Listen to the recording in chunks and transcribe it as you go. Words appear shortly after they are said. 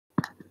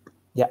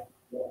Yeah.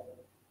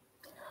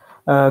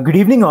 Good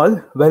evening,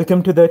 all.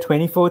 Welcome to the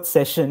 24th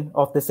session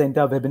of the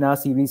CENTA webinar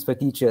series for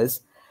teachers.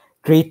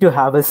 Great to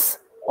have us.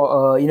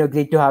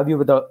 Great to have you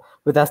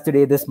with us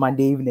today this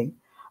Monday evening.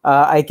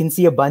 I can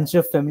see a bunch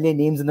of familiar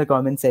names in the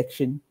comment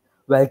section.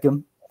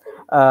 Welcome.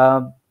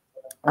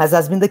 As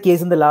has been the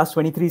case in the last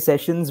 23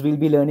 sessions, we'll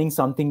be learning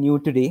something new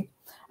today.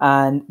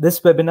 And this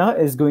webinar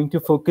is going to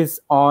focus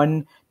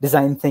on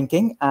design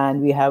thinking.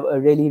 And we have a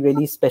really,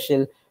 really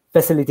special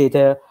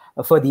facilitator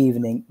for the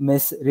evening,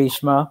 Miss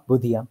Reshma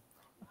Budhia.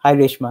 Hi,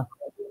 Reshma.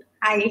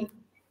 Hi,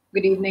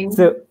 good evening.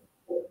 So,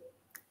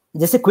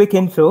 just a quick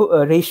intro.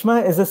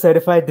 Reshma is a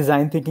certified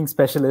design thinking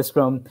specialist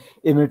from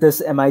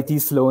Emeritus MIT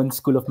Sloan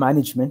School of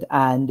Management,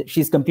 and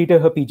she's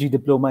completed her PG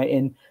diploma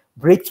in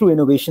breakthrough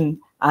innovation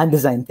and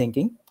design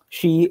thinking.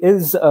 She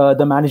is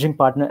the managing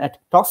partner at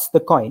Toss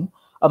the Coin,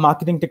 a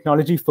marketing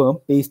technology firm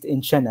based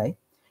in Chennai.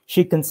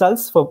 She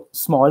consults for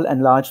small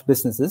and large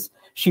businesses.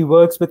 She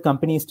works with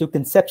companies to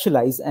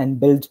conceptualize and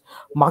build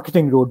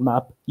marketing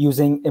roadmap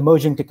using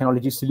emerging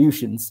technology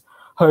solutions.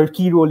 Her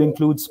key role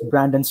includes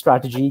brand and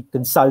strategy,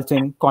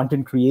 consulting,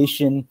 content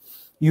creation,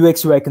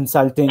 UX UI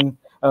consulting,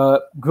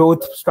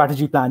 growth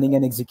strategy planning,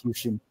 and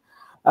execution.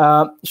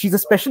 She's a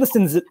specialist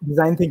in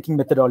design thinking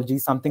methodology,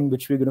 something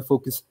which we're going to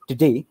focus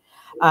today.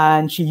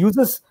 And she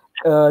uses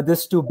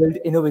this to build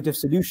innovative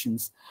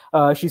solutions.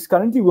 She's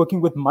currently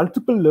working with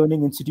multiple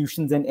learning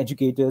institutions and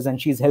educators,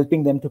 and she's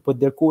helping them to put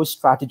their course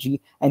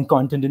strategy and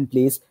content in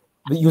place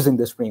using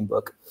this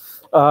framework.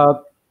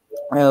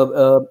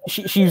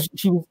 She was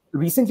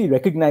recently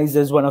recognized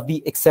as one of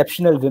the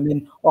exceptional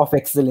women of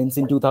excellence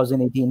in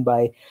 2018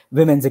 by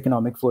Women's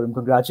Economic Forum.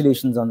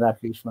 Congratulations on that,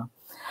 Reshma.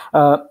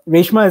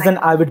 Reshma is an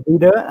avid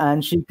reader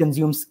and she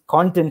consumes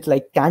content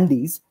like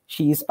candies.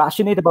 She is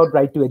passionate about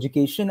right to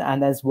education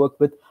and has worked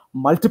with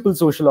multiple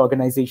social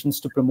organizations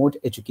to promote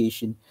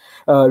education.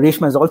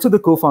 Reshma is also the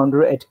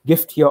co-founder at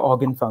Gift Your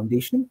Organ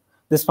Foundation.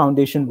 This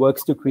foundation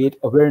works to create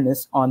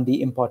awareness on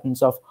the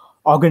importance of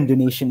organ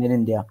donation in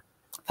India.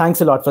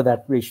 Thanks a lot for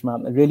that,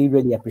 Reshma. I really,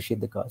 really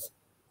appreciate the cause.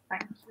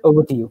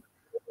 Over to you.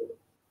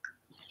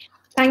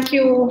 Thank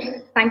you.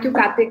 Thank you,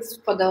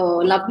 Karthik, for the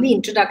lovely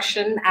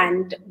introduction,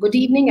 and good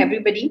evening,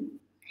 everybody.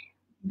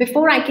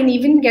 Before I can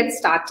even get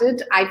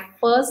started, I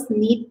first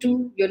need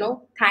to,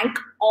 thank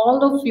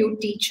all of you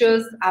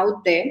teachers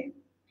out there.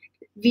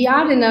 We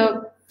are in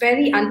a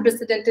very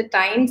unprecedented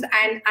times,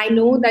 and I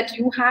know that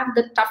you have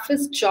the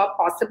toughest job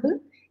possible.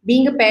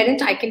 Being a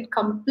parent, I can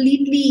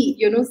completely,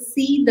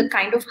 see the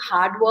kind of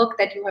hard work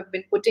that you have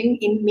been putting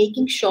in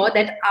making sure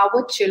that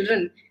our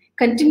children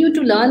continue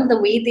to learn the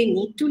way they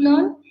need to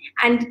learn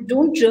and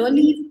don't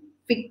really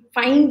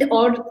find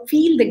or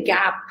feel the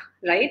gap,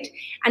 right?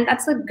 And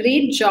that's a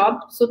great job.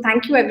 So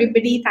thank you,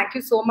 everybody. Thank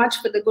you so much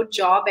for the good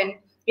job. And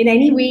in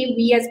any way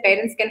we as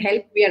parents can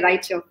help, we are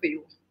right here for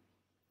you.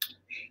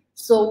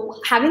 So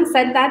having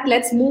said that,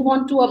 let's move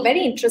on to a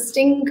very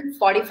interesting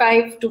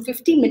 45 to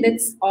 50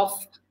 minutes of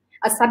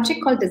a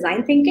subject called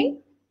design thinking.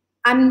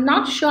 I'm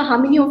not sure how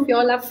many of you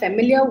all are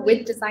familiar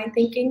with design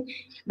thinking,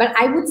 but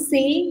I would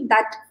say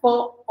that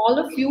for all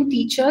of you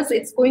teachers,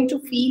 it's going to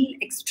feel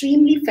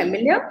extremely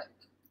familiar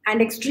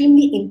and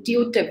extremely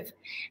intuitive,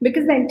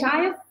 because the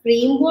entire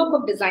framework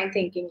of design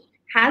thinking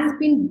has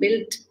been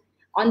built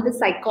on the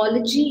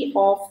psychology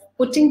of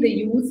putting the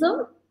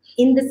user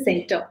in the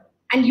center.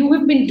 And you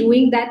have been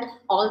doing that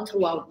all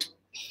throughout.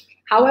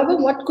 However,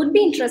 what could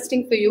be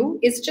interesting for you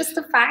is just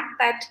the fact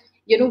that,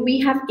 we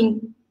have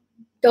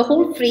the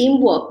whole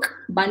framework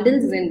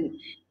bundles in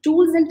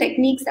tools and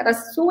techniques that are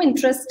so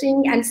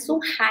interesting and so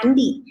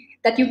handy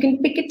that you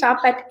can pick it up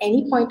at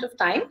any point of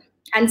time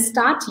and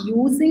start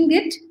using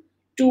it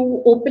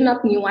to open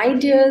up new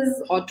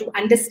ideas or to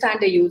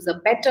understand a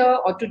user better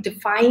or to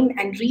define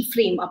and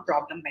reframe a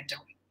problem better.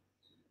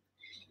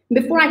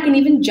 Before I can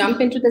even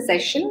jump into the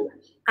session,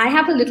 I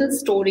have a little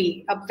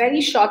story, a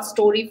very short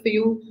story for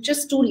you,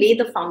 just to lay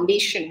the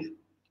foundation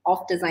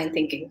of design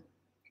thinking.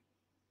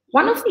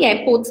 One of the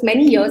airports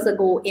many years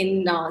ago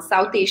in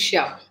South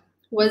Asia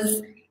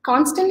was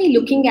constantly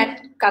looking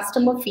at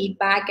customer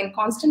feedback and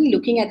constantly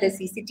looking at their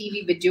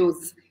CCTV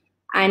videos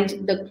and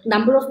the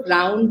number of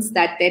rounds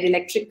that their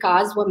electric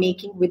cars were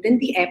making within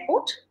the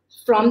airport,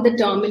 from the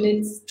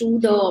terminals to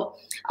the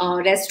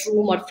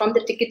restroom, or from the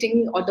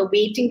ticketing or the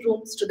waiting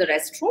rooms to the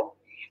restroom.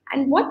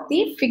 And what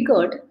they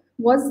figured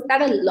was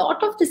that a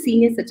lot of the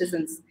senior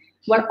citizens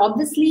were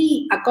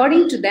obviously,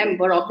 according to them,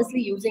 were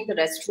obviously using the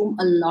restroom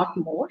a lot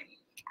more.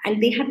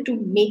 And they had to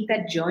make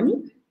that journey.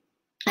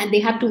 And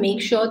they had to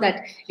make sure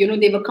that,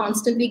 they were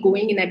constantly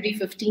going in every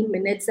 15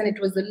 minutes. And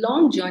it was a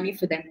long journey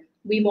for them.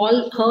 We've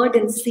all heard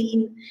and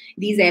seen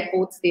these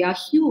airports. They are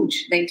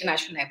huge, the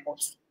international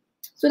airports.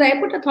 So the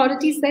airport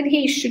authorities said,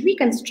 hey, should we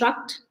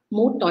construct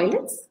more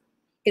toilets?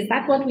 Is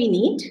that what we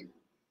need?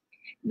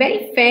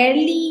 Very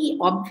fairly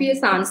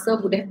obvious answer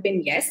would have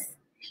been yes.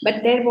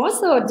 But there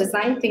was a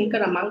design thinker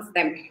amongst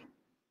them.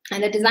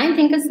 And the design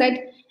thinker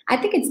said, I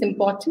think it's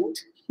important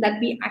that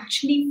we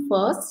actually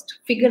first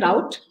figure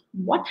out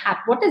what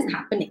is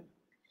happening,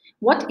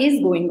 what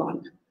is going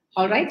on,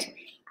 all right?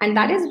 And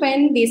that is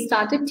when they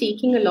started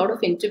taking a lot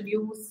of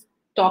interviews,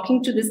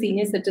 talking to the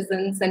senior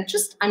citizens, and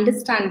just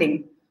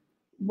understanding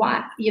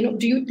why,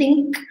 do you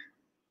think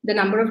the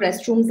number of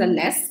restrooms are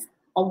less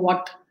or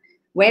what?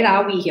 Where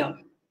are we here?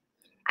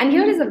 And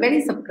here is a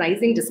very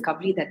surprising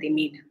discovery that they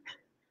made.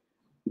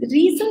 The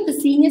reason the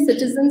senior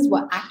citizens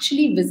were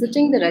actually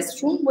visiting the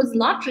restroom was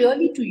not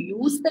really to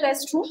use the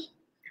restroom,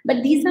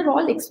 but these are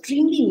all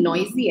extremely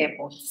noisy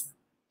airports.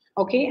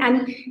 Okay,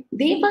 and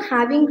they were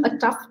having a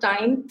tough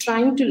time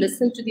trying to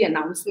listen to the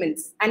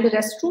announcements. And the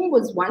restroom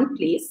was one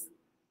place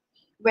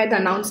where the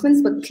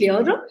announcements were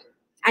clearer,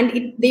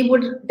 and they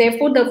would,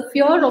 therefore, the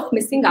fear of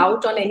missing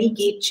out on any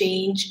gate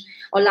change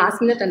or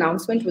last minute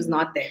announcement was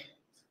not there.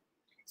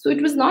 So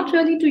it was not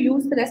really to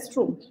use the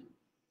restroom.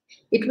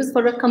 It was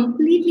for a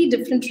completely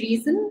different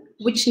reason,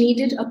 which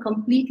needed a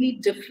completely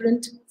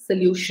different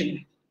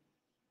solution.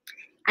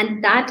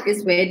 And that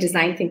is where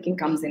design thinking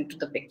comes into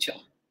the picture.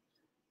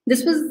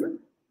 This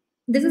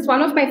is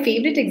one of my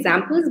favorite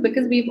examples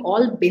because we've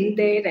all been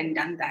there and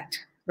done that,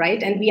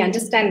 right? And we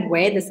understand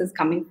where this is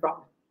coming from.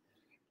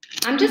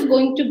 I'm just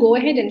going to go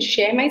ahead and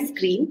share my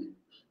screen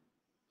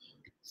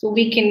so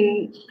we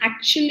can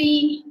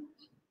actually,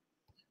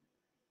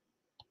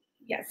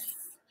 yes.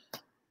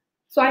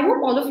 So I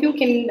hope all of you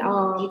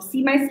can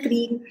see my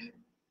screen.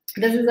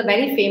 This is a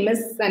very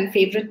famous and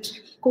favorite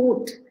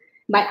quote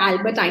by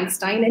Albert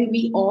Einstein, and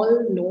we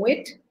all know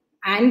it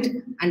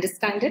and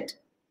understand it.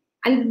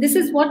 And this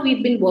is what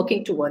we've been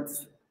working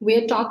towards.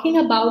 We're talking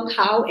about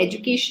how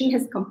education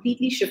has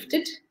completely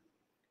shifted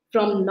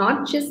from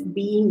not just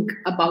being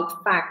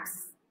about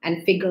facts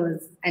and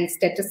figures and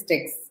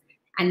statistics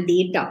and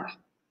data,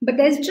 but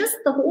there's just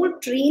the whole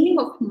training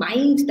of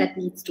mind that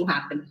needs to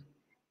happen.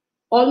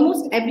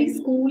 Almost every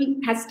school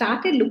has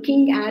started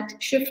looking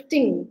at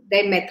shifting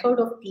their method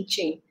of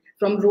teaching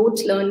from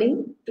rote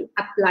learning to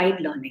applied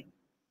learning.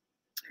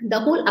 The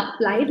whole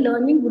applied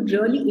learning would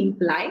really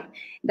imply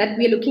that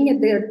we are looking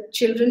at the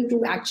children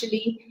to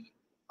actually,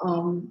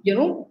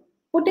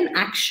 put in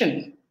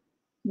action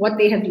what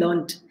they have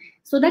learned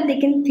so that they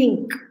can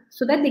think,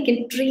 so that they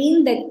can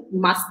train their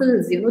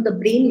muscles, the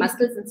brain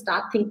muscles, and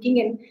start thinking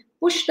and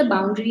push the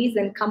boundaries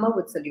and come up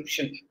with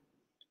solution.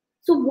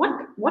 So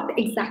what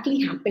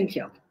exactly happened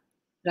here,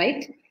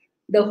 right?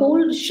 The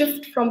whole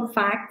shift from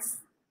facts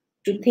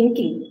to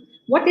thinking,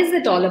 what is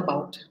it all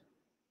about?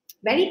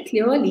 Very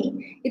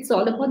clearly, it's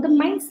all about the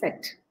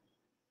mindset.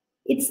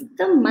 It's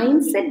the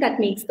mindset that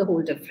makes the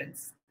whole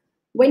difference.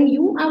 When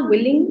you are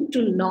willing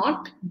to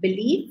not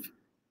believe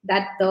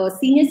that the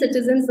senior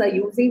citizens are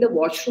using the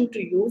washroom to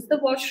use the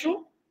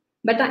washroom,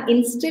 but are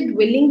instead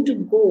willing to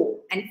go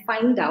and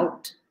find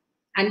out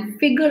and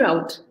figure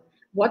out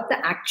what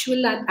the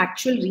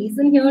actual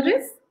reason here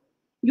is,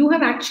 you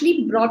have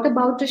actually brought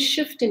about a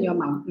shift in your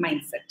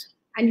mindset.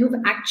 And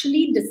you've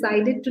actually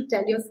decided to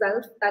tell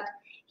yourself that,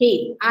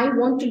 hey, I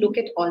want to look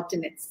at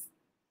alternates.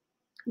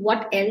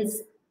 What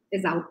else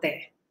is out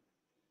there?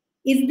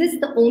 Is this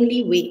the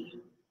only way?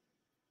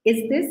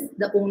 Is this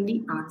the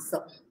only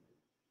answer?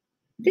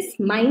 This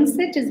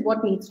mindset is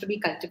what needs to be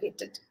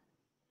cultivated.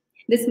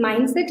 This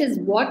mindset is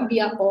what we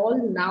are all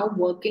now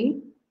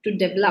working to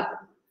develop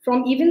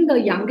from even the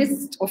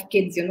youngest of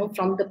kids,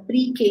 from the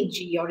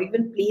pre-KG or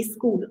even play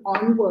school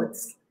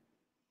onwards,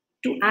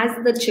 to as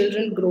the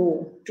children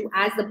grow, to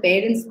as the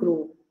parents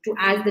grow, to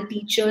as the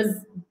teachers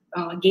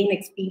gain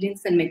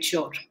experience and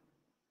mature.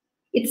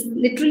 It's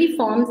literally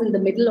forms in the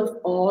middle of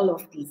all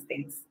of these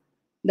things,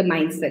 the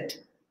mindset.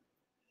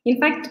 In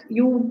fact,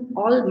 you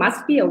all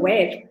must be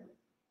aware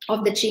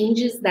of the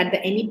changes that the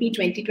NEP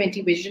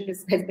 2020 vision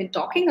has been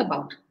talking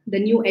about, the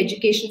new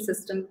education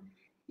system,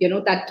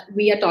 that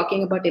we are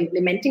talking about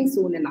implementing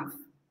soon enough.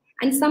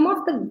 And some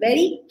of the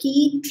very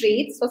key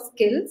traits or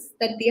skills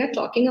that they are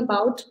talking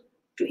about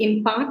to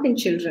impart in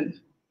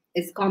children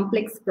is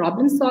complex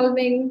problem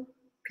solving,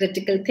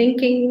 critical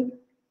thinking,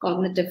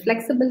 cognitive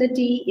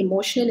flexibility,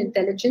 emotional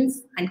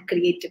intelligence, and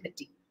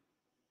creativity.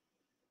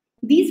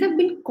 These have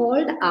been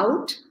called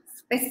out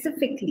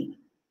specifically.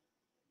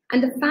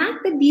 And the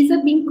fact that these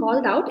are being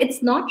called out,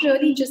 it's not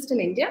really just in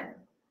India.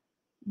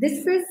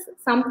 This is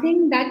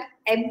something that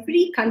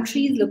every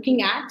country is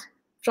looking at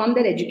from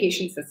their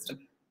education system.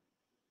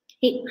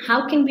 Hey,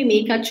 how can we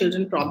make our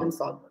children problem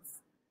solvers?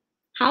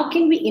 How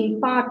can we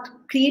impart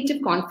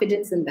creative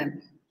confidence in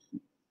them?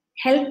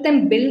 Help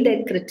them build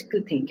their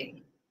critical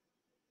thinking?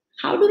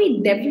 How do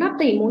we develop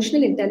the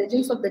emotional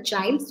intelligence of the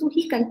child so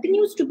he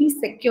continues to be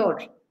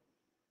secure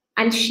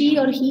and she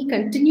or he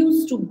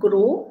continues to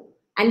grow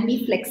and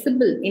be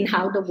flexible in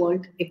how the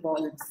world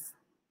evolves?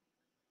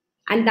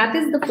 And that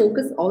is the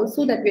focus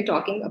also that we're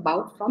talking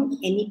about from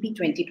NEP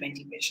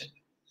 2020 vision.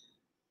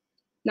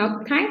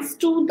 Now, thanks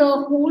to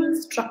the whole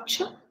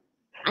structure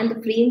and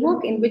the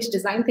framework in which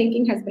design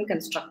thinking has been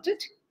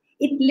constructed,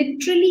 it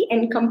literally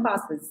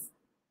encompasses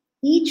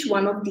each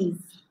one of these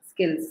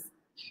skills,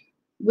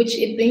 which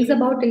it brings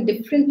about in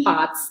different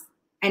parts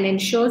and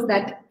ensures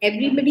that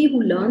everybody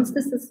who learns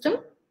the system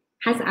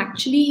is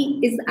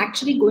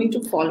actually going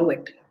to follow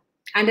it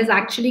and is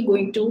actually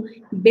going to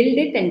build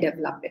it and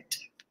develop it.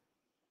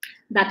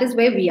 That is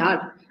where we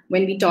are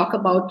when we talk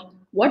about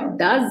what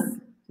does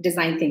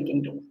design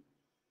thinking do.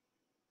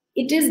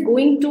 It is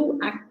going to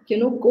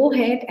go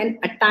ahead and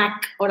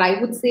attack, or I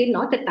would say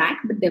not attack,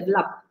 but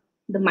develop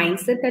the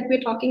mindset that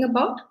we're talking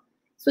about,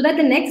 so that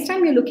the next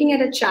time you're looking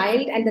at a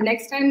child and the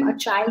next time a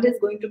child is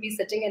going to be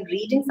sitting and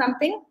reading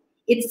something,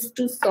 it's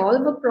to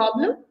solve a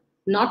problem,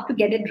 not to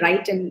get it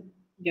right and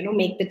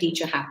make the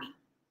teacher happy.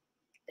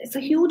 There's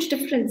a huge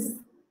difference.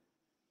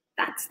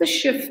 That's the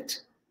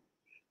shift.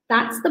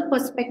 That's the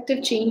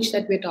perspective change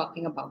that we're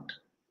talking about.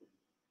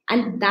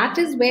 And that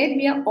is where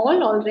we are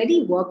all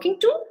already working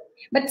to,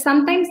 but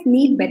sometimes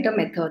need better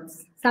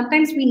methods.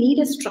 Sometimes we need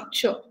a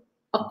structure,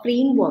 a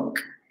framework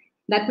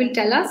that will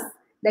tell us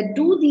that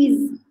do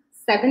these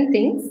 7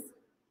 things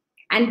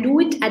and do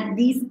it at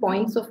these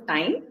points of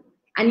time.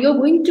 And you're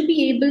going to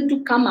be able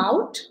to come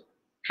out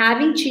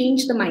having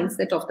changed the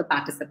mindset of the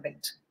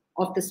participant,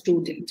 of the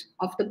student,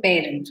 of the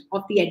parent,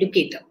 of the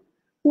educator,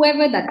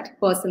 whoever that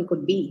person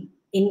could be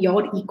in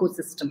your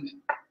ecosystem.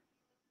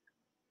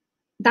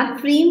 That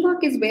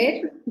framework is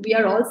where we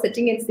are all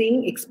sitting and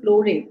saying,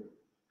 exploring,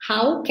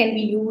 how can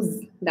we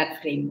use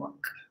that framework?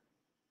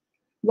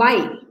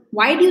 Why?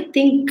 Why do you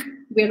think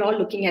we're all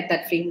looking at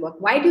that framework?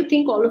 Why do you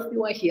think all of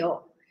you are here?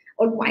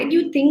 Or why do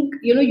you think,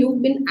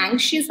 you've been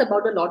anxious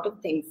about a lot of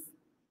things?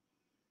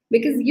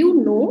 Because you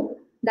know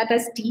that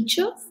as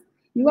teachers,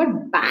 you are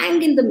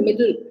bang in the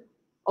middle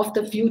of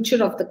the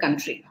future of the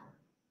country.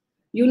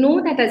 You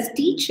know that as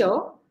teacher,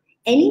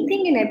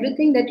 anything and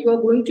everything that you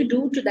are going to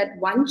do to that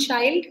one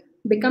child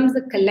becomes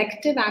a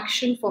collective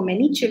action for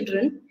many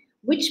children,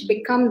 which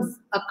becomes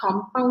a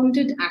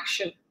compounded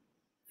action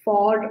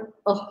for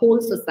a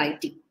whole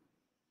society.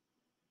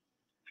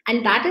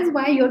 And that is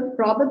why you're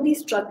probably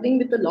struggling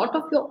with a lot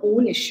of your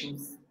own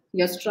issues.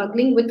 You're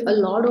struggling with a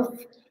lot of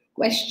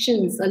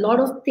questions, a lot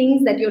of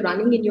things that you're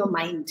running in your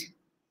mind.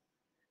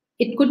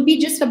 It could be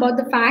just about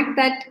the fact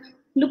that,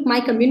 look, my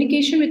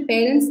communication with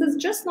parents is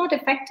just not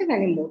effective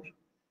anymore.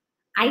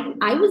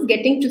 I was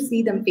getting to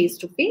see them face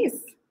to face.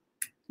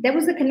 There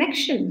was a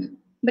connection.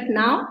 But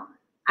now,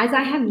 as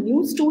I have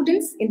new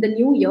students in the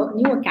new year,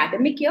 new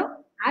academic year,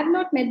 I've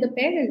not met the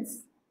parents.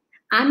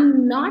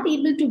 I'm not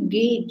able to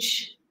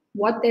gauge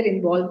what their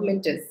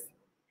involvement is.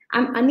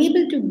 I'm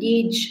unable to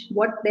gauge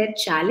what their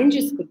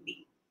challenges could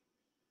be.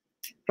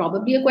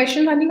 Probably a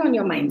question running on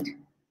your mind.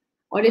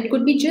 Or it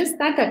could be just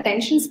that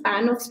attention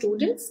span of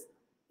students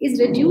is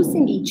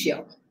reducing each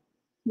year.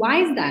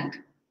 Why is that?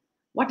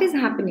 What is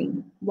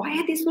happening? Why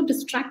are they so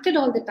distracted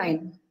all the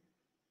time?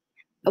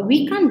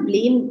 We can't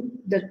blame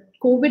the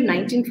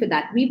COVID-19 for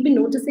that. We've been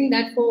noticing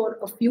that for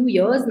a few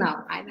years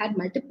now. I've had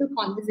multiple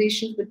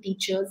conversations with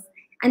teachers,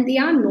 and they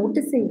are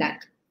noticing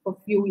that for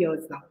a few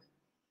years now.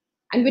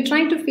 And we're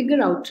trying to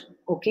figure out,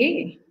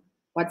 okay,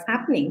 what's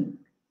happening?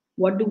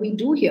 What do we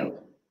do here?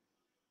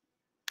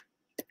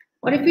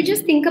 Or if you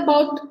just think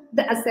about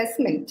the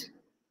assessment,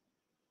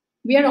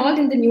 we are all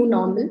in the new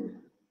normal.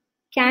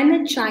 Can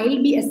a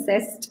child be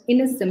assessed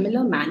in a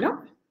similar manner?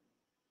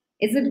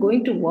 Is it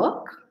going to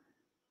work?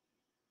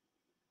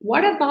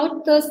 What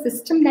about the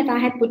system that I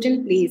had put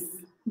in place?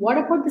 What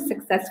about the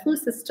successful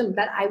system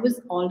that I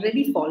was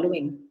already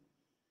following?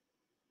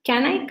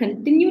 Can I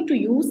continue to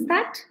use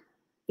that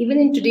even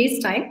in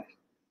today's time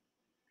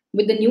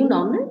with the new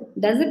normal?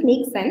 Does it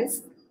make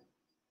sense?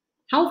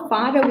 How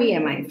far away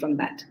am I from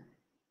that?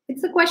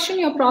 It's a question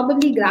you're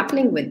probably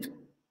grappling with.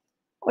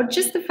 Or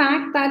just the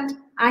fact that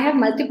I have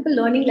multiple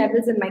learning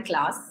levels in my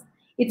class.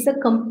 It's a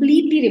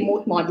completely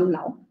remote model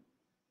now.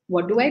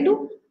 What do I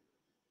do?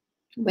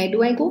 Where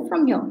do I go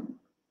from here?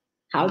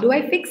 How do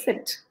I fix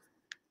it?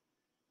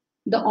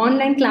 The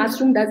online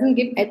classroom doesn't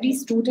give every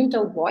student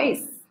a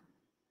voice,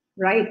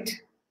 right?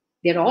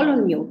 They're all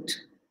on mute.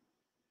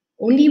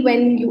 Only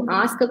when you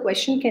ask a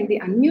question can they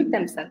unmute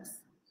themselves.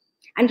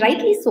 And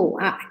rightly so.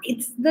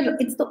 It's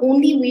the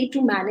only way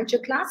to manage a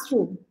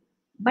classroom.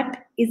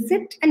 But is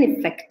it an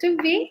effective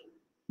way?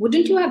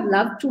 Wouldn't you have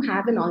loved to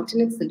have an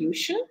alternate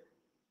solution?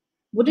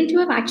 Wouldn't you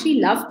have actually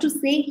loved to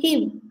say,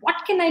 hey, what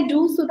can I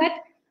do so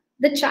that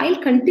the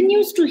child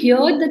continues to hear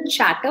the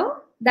chatter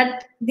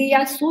that they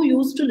are so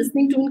used to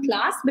listening to in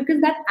class,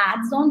 because that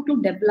adds on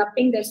to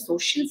developing their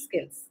social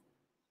skills.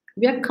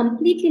 We are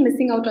completely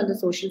missing out on the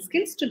social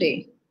skills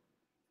today.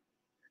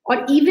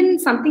 Or even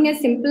something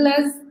as simple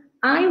as,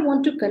 I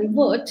want to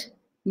convert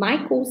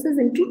my courses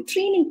into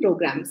training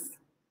programs.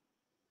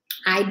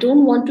 I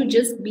don't want to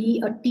just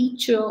be a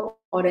teacher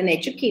or an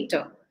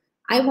educator.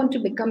 I want to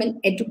become an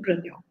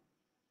edupreneur,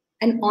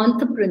 an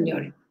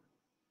entrepreneur,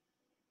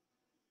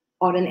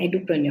 or an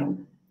edupreneur.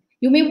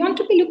 You may want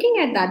to be looking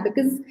at that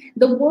because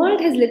the world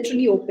has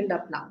literally opened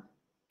up now.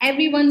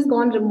 Everyone's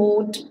gone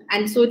remote,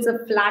 and so it's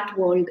a flat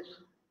world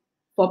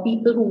for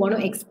people who want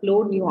to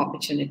explore new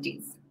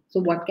opportunities. So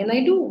what can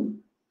I do?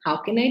 How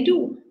can I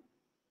do?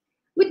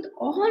 With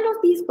all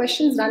of these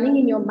questions running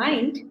in your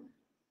mind,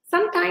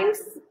 sometimes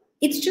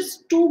it's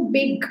just too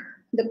big.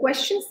 The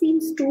question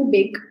seems too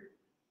big.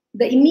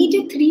 The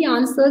immediate 3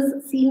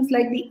 answers seems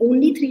like the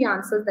only 3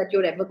 answers that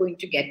you're ever going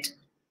to get.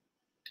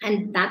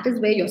 And that is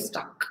where you're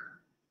stuck.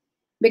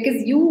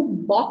 because you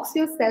box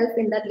yourself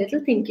in that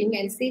little thinking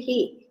and say,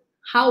 hey,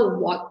 how,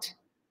 what?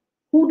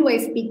 Who do I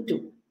speak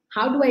to?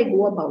 How do I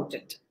go about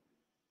it?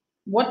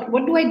 What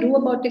do I do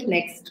about it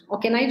next? Or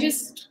can I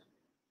just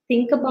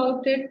think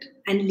about it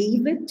and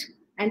leave it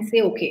and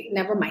say, okay,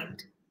 never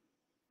mind.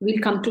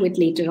 We'll come to it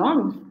later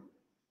on.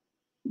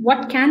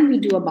 What can we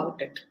do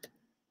about it?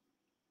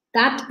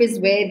 That is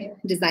where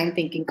design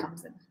thinking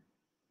comes in.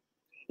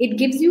 It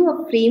gives you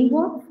a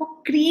framework for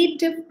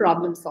creative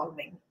problem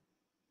solving.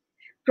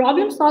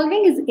 Problem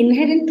solving is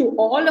inherent to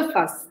all of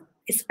us,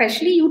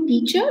 especially you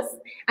teachers.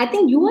 I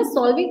think you are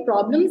solving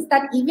problems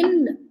that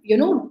even,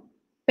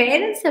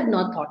 parents have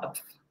not thought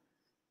of.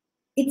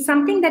 It's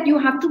something that you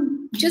have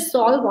to just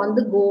solve on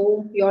the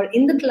go. You're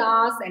in the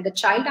class and the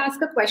child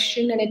asks a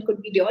question and it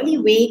could be really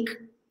vague,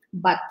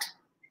 but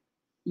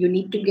you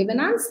need to give an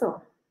answer.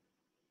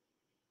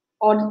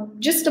 Or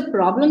just a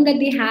problem that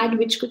they had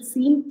which could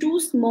seem too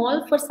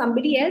small for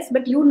somebody else,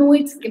 but you know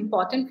it's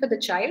important for the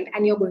child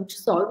and you're going to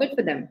solve it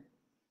for them.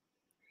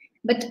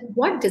 But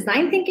what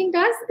design thinking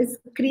does is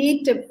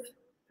creative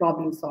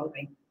problem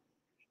solving.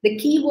 The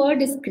key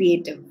word is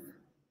creative,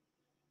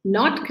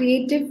 not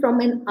creative from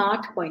an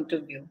art point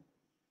of view.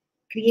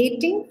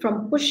 Creating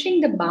from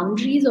pushing the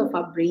boundaries of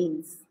our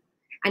brains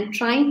and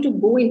trying to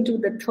go into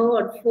the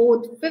third,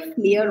 fourth, fifth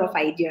layer of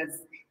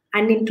ideas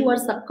and into our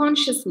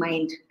subconscious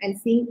mind and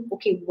seeing,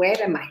 okay,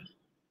 where am I?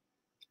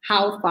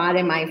 How far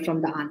am I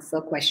from the answer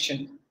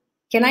question?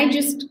 Can I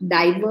just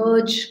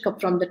diverge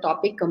from the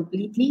topic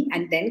completely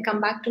and then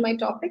come back to my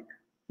topic?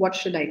 What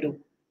should I do?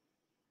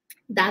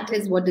 That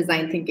is what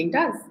design thinking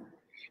does.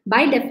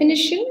 By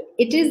definition,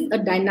 it is a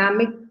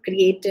dynamic,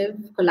 creative,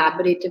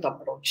 collaborative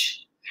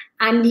approach.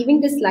 I'm leaving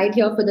this slide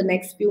here for the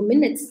next few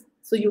minutes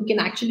so you can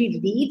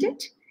actually read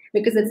it,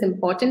 because it's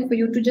important for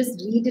you to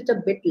just read it a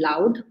bit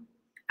loud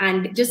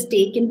and just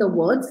take in the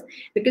words,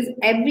 because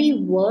every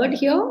word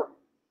here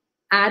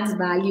adds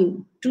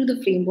value to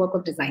the framework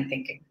of design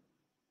thinking.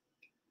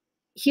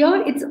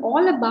 Here, it's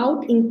all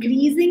about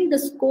increasing the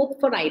scope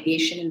for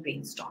ideation and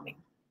brainstorming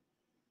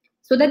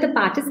so that the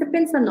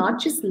participants are not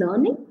just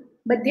learning,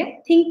 but they're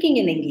thinking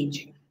and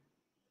engaging.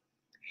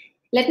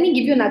 Let me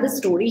give you another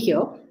story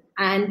here.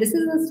 And this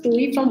is a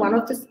story from one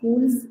of the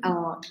schools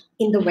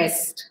in the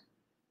West.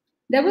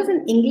 There was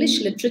an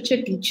English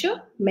literature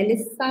teacher,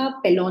 Melissa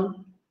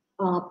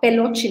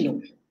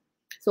Pelocino.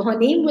 So her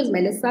name was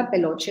Melissa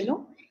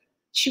Pelocino.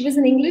 She was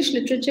an English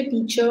literature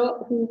teacher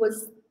who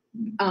was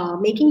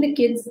making the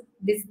kids,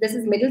 this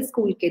is middle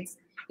school kids,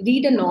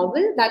 read a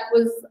novel that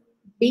was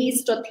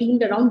based or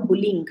themed around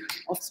bullying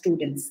of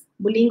students,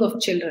 bullying of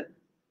children.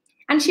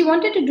 And she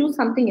wanted to do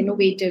something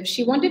innovative.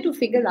 She wanted to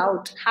figure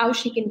out how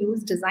she can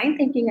use design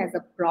thinking as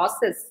a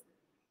process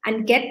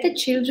and get the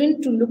children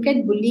to look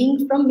at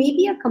bullying from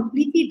maybe a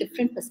completely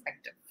different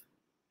perspective.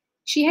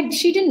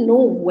 She didn't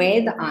know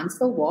where the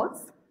answer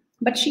was,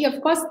 but she of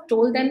course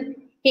told them,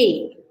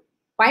 hey,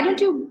 why don't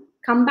you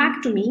come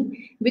back to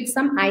me with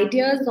some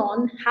ideas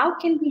on how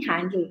can we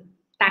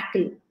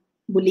tackle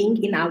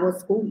bullying in our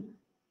school?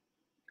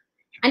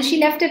 And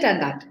she left it at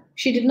that.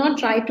 She did not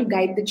try to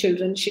guide the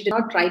children. She did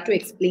not try to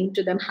explain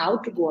to them how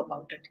to go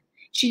about it.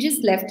 She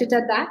just left it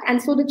at that.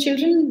 And so the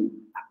children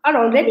are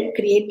already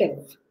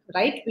creative,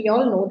 right? We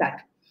all know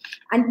that.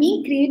 And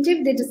being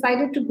creative, they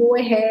decided to go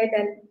ahead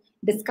and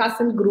discuss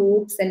in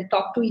groups and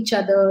talk to each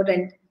other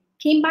and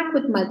came back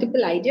with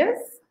multiple ideas.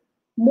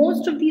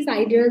 Most of these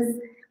ideas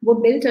were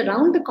built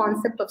around the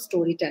concept of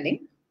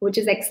storytelling, which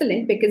is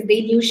excellent because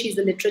they knew she's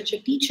a literature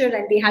teacher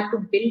and they had to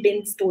build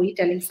in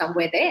storytelling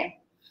somewhere there.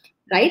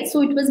 Right?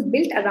 So it was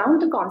built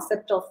around the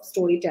concept of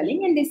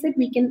storytelling, and they said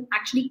we can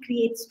actually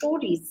create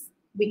stories.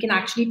 We can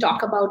actually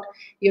talk about,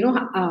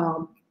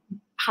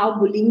 how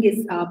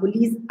bullies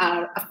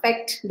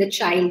affect the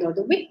child or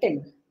the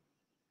victim.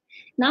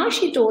 Now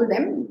she told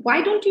them,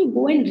 why don't you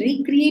go and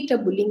recreate a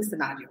bullying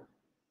scenario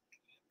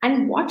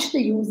and watch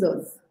the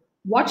users,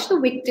 watch the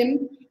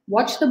victim,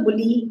 watch the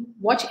bully,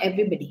 watch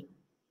everybody.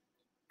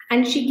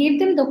 And she gave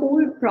them the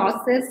whole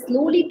process,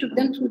 slowly took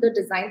them through the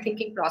design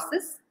thinking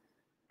process,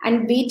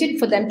 and waited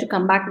for them to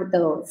come back with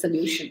the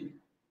solution.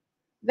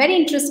 Very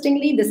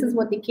interestingly, this is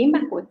what they came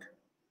back with.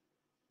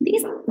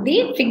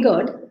 They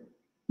figured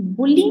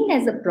bullying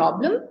as a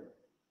problem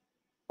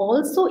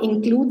also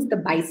includes the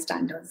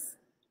bystanders.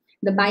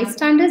 The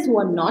bystanders who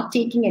are not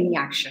taking any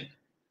action.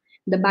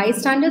 The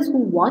bystanders who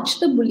watch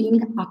the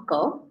bullying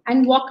occur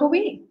and walk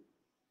away.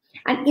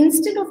 And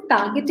instead of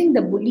targeting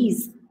the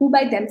bullies, who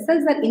by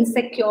themselves are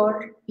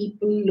insecure,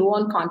 people low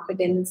on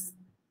confidence,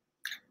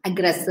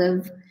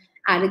 aggressive,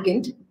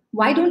 arrogant,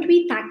 why don't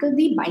we tackle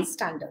the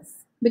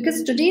bystanders?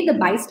 Because today the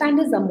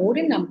bystanders are more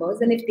in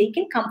numbers, and if they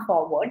can come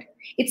forward,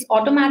 it's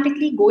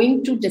automatically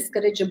going to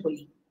discourage a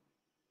bully.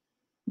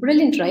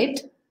 Brilliant, right?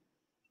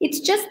 It's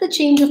just the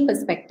change of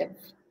perspective.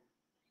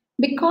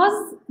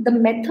 Because the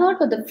method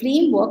or the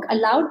framework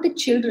allowed the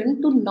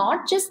children to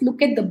not just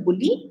look at the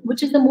bully,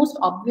 which is the most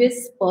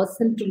obvious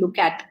person to look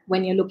at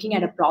when you're looking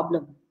at a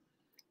problem,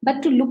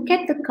 but to look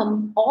at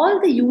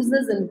all the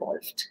users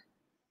involved.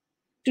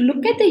 To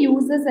look at the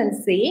users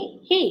and say,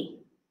 hey,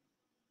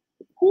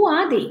 Who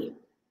are they?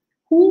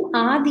 Who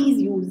are these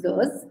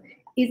users?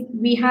 Is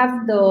we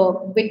have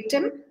the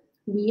victim,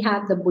 we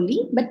have the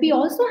bully, but we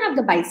also have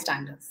the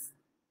bystanders.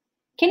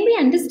 Can we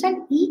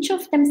understand each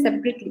of them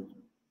separately?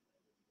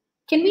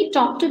 Can we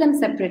talk to them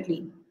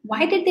separately?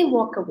 Why did they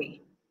walk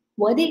away?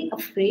 Were they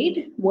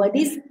afraid? Were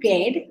they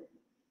scared?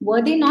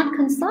 Were they not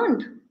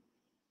concerned?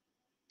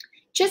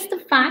 Just the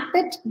fact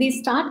that they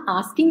start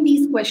asking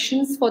these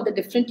questions for the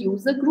different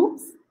user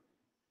groups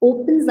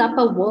opens up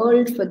a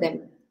world for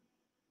them.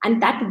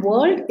 And that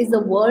world is a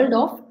world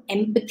of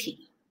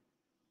empathy.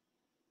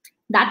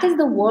 That is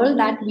the world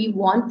that we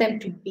want them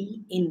to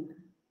be in.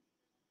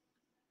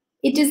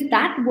 It is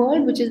that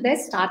world which is their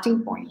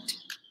starting point.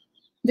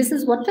 This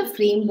is what the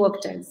framework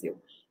tells you.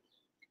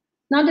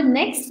 Now, the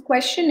next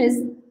question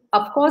is,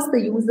 of course, the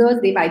users,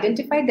 they've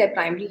identified their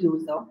primary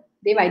user,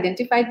 they've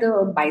identified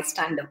the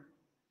bystander,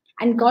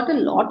 and got a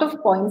lot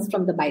of points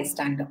from the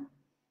bystander.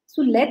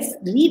 So let's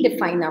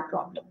redefine our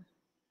problem,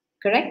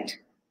 correct?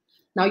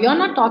 Now, you're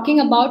not talking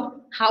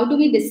about how do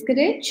we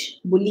discourage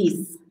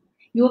bullies.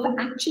 You have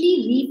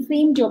actually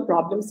reframed your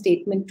problem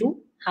statement to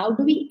how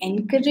do we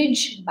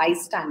encourage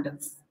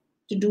bystanders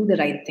to do the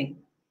right thing?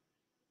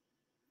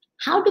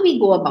 How do we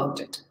go about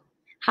it?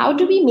 How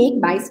do we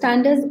make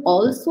bystanders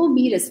also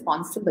be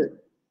responsible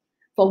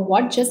for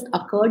what just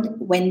occurred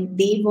when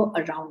they were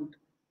around?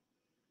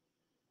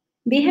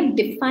 They have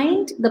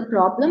defined the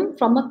problem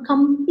from a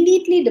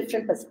completely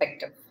different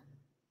perspective.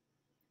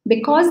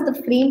 Because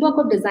the framework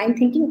of design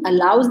thinking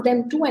allows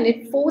them to and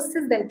it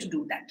forces them to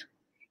do that.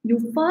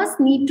 You first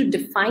need to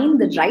define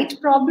the right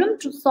problem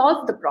to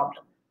solve the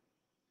problem.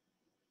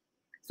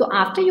 So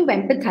after you've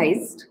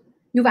empathized,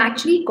 you've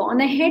actually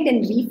gone ahead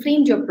and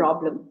reframed your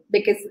problem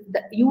because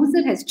the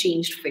user has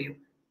changed for you.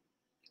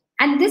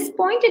 At this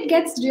point, it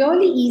gets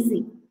really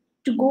easy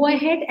to go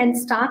ahead and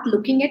start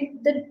looking at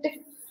the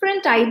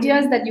different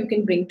ideas that you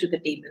can bring to the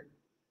table,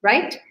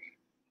 right?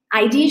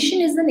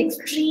 Ideation is an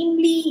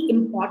extremely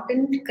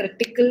important,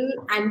 critical,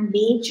 and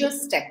major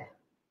step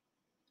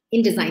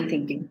in design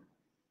thinking.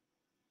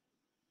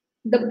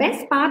 The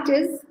best part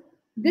is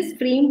this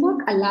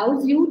framework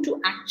allows you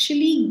to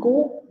actually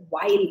go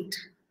wild.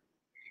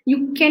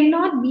 You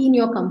cannot be in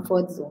your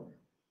comfort zone.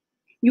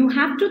 You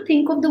have to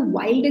think of the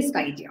wildest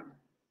idea.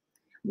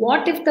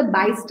 What if the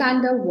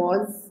bystander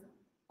was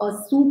a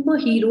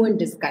superhero in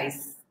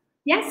disguise?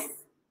 Yes,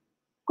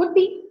 could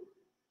be.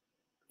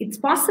 It's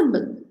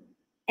possible.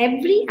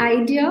 Every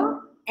idea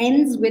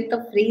ends with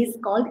a phrase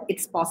called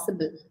it's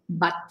possible,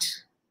 but,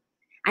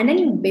 and then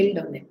you build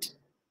on it.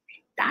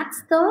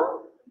 That's the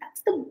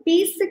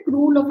basic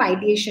rule of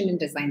ideation in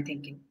design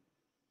thinking.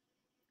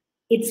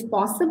 It's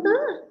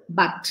possible,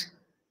 but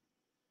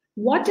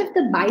what if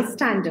the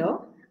bystander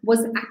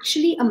was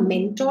actually a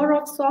mentor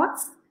of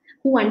sorts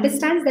who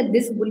understands that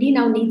this bully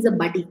now needs a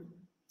buddy?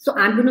 So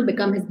I'm going to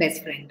become his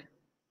best friend.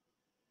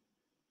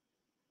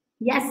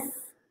 Yes,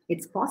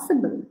 it's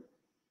possible.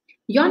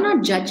 You're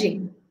not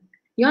judging.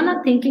 You're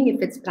not thinking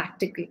if it's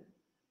practical.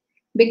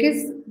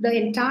 Because the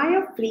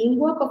entire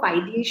framework of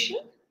ideation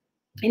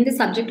in the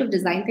subject of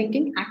design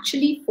thinking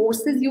actually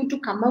forces you to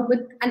come up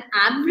with an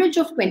average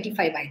of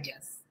 25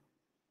 ideas.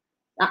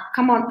 Now,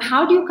 come on,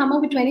 how do you come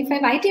up with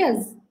 25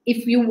 ideas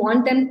if you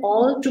want them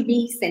all to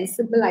be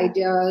sensible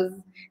ideas,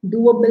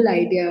 doable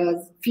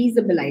ideas,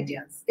 feasible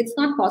ideas? It's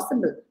not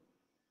possible.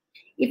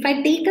 If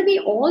I take away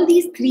all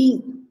these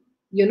three,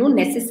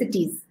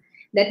 necessities,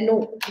 that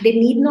no, they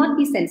need not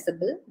be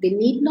sensible, they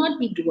need not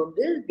be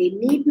doable, they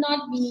need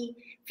not be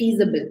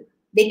feasible.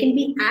 They can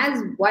be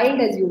as wild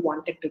as you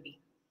want it to be.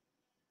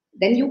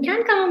 Then you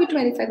can come up with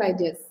 25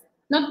 ideas.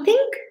 Now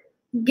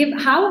give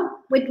how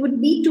it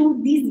would be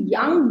to these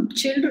young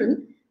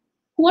children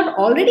who are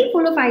already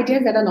full of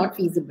ideas that are not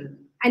feasible.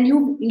 And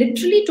you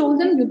literally told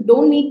them you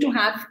don't need to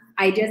have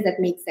ideas that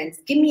make sense.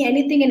 Give me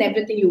anything and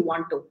everything you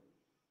want to.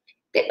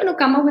 They're going to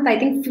come up with, I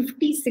think,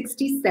 50,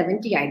 60,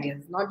 70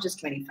 ideas, not just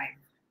 25.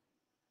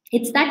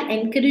 It's that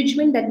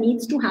encouragement that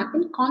needs to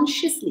happen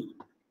consciously.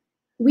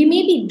 We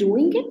may be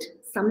doing it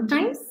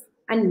sometimes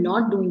and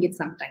not doing it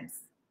sometimes.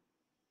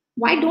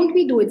 Why don't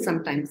we do it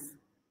sometimes?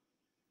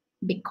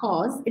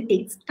 Because it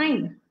takes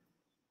time,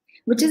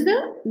 which is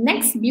the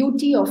next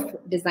beauty of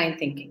design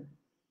thinking.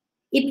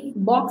 It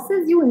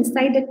boxes you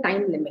inside a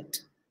time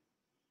limit.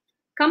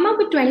 Come up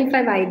with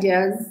 25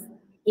 ideas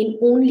in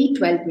only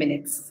 12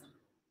 minutes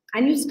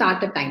and you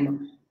start a timer.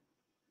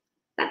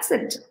 That's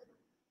it.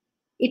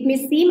 It may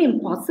seem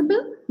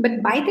impossible,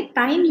 but by the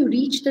time you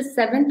reach the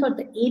 7th or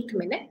the 8th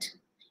minute,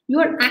 you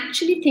are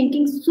actually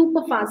thinking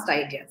super fast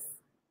ideas.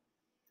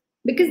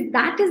 Because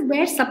that is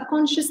where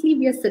subconsciously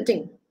we are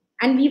sitting.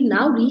 And we've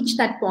now reached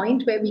that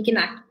point where we can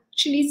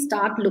actually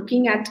start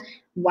looking at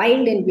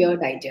wild and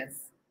weird ideas.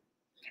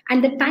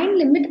 And the time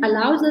limit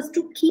allows us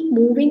to keep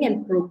moving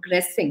and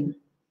progressing.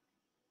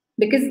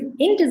 Because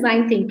in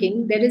design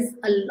thinking, there is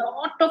a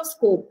lot of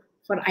scope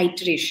for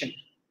iteration.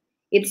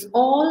 It's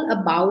all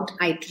about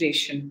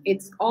iteration.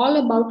 It's all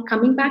about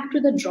coming back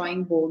to the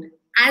drawing board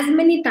as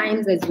many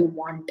times as you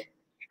want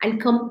and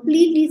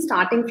completely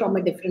starting from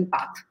a different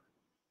path.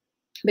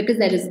 because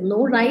there is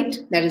no right,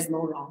 there is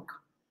no wrong.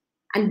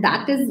 And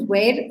that is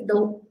where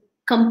the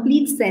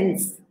complete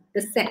sense,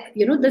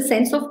 the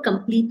sense of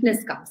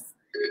completeness comes.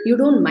 You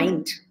don't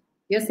mind.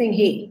 You're saying,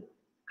 hey,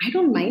 I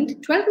don't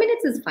mind. 12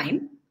 minutes is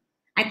fine.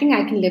 I think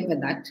I can live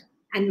with that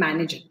and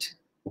manage it.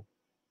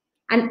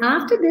 And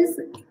after this,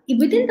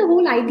 within the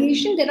whole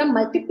ideation, there are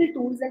multiple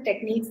tools and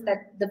techniques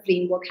that the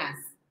framework has.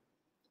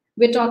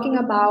 We're talking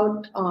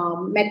about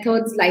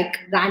methods like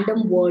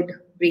random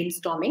word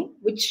brainstorming,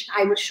 which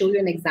I will show you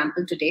an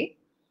example today.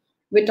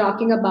 We're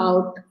talking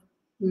about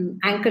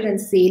anchor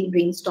and sail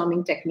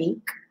brainstorming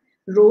technique,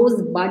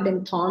 rose, bud,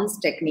 and thorns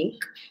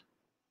technique,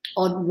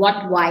 or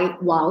what, why,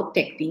 wow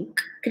technique,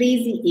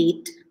 crazy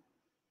eight.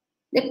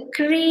 The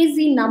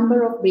crazy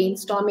number of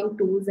brainstorming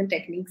tools and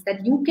techniques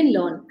that you can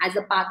learn as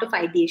a part of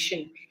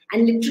ideation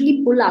and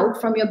literally pull out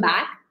from your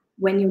bag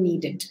when you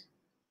need it.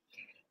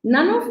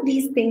 None of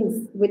these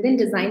things within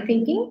design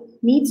thinking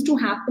needs to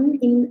happen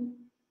in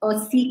a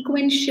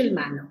sequential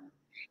manner.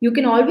 You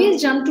can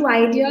always jump to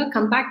idea,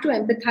 come back to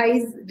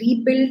empathize,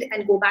 rebuild,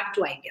 and go back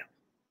to idea.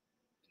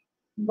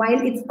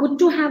 While it's good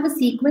to have a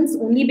sequence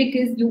only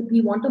because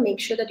we want to make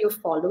sure that you're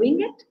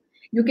following it,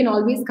 you can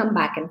always come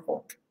back and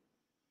forth.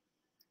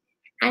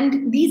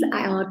 And these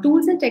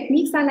tools and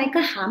techniques are like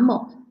a hammer.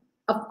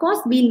 Of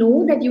course, we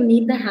know that you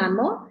need the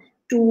hammer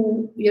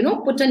to,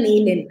 put a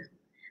nail in.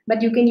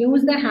 But you can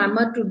use the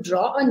hammer to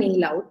draw a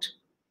nail out,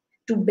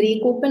 to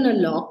break open a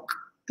lock,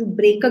 to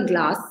break a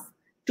glass,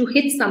 to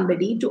hit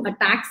somebody, to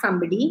attack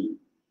somebody.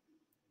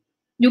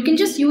 You can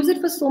just use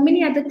it for so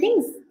many other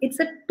things.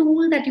 It's a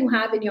tool that you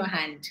have in your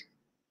hand.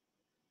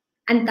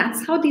 And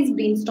that's how these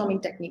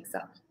brainstorming techniques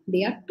are.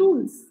 They are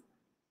tools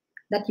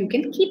that you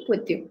can keep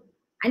with you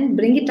and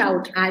bring it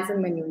out as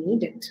and when you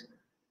need it.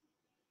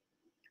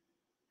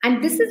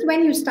 And this is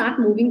when you start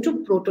moving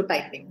to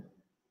prototyping.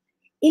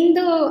 In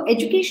the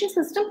education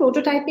system,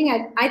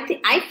 prototyping,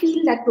 I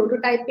feel that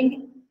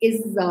prototyping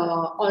is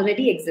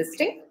already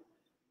existing.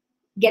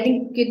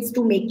 Getting kids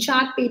to make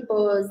chart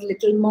papers,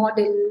 little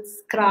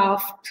models,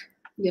 craft,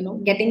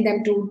 getting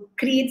them to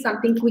create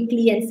something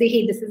quickly and say,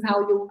 hey, this is how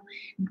you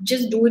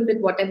just do it with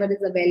whatever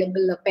is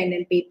available, a pen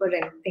and paper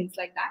and things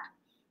like that.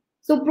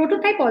 So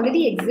prototype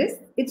already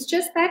exists. It's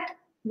just that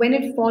when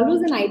it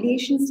follows an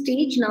ideation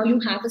stage, now you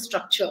have a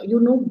structure. You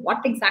know what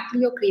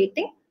exactly you're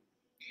creating.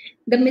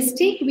 The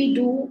mistake we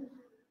do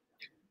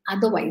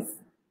otherwise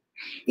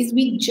is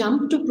we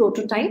jump to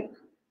prototype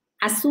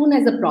as soon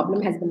as a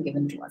problem has been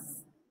given to us.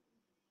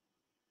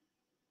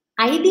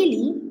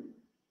 Ideally,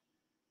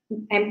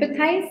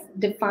 empathize,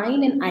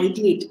 define, and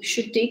ideate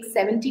should take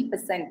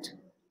 70%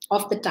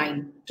 of the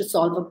time to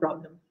solve a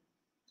problem.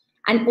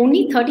 And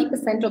only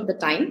 30% of the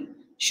time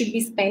should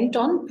be spent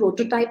on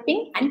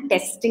prototyping and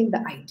testing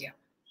the idea.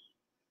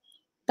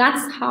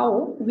 That's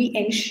how we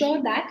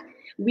ensure that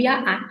we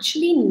are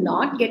actually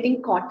not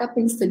getting caught up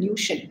in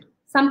solution.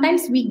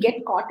 Sometimes we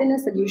get caught in a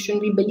solution,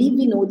 we believe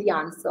we know the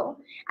answer,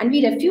 and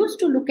we refuse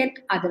to look at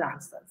other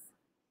answers.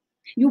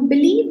 You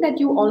believe that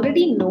you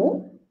already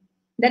know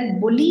that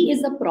bully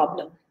is a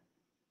problem,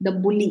 the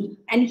bully,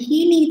 and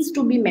he needs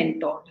to be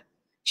mentored.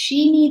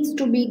 She needs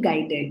to be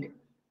guided.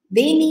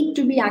 They need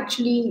to be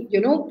actually,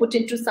 put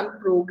into some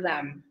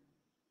program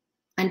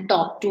and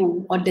talked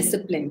to or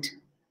disciplined.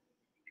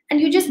 And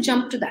you just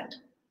jump to that.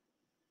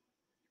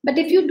 But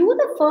if you do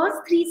the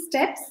first 3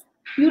 steps,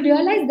 you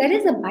realize there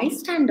is a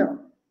bystander.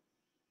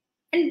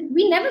 And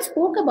we never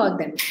spoke about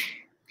them.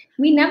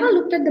 We never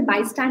looked at the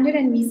bystander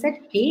and we said,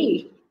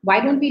 hey, why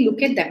don't we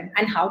look at them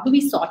and how do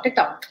we sort it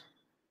out?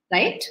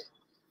 Right?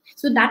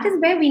 So that is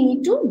where we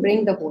need to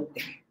bring the whole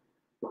thing.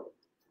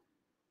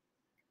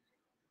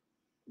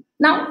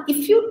 Now,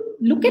 if you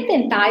look at the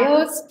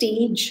entire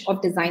stage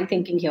of design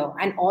thinking here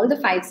and all the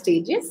 5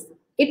 stages,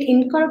 it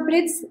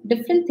incorporates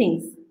different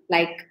things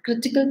like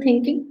critical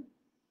thinking,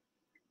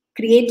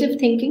 creative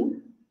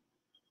thinking,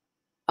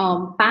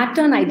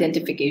 pattern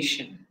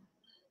identification.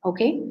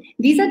 Okay,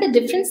 these are the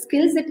different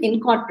skills it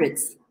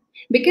incorporates.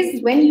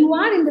 Because when you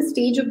are in the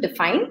stage of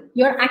define,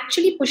 you're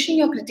actually pushing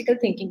your critical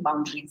thinking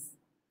boundaries.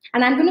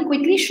 And I'm going to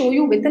quickly show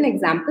you with an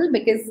example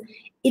because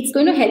it's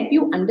going to help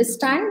you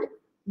understand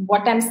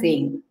what I'm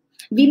saying.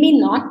 We may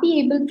not be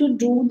able to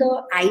do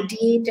the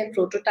ideate and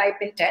prototype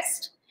and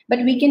test, but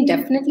we can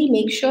definitely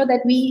make sure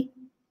that we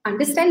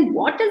understand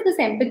what is this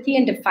empathy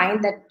and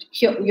define that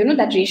here,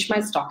 that Reshma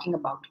is talking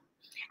about.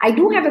 I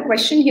do have a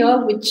question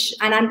here,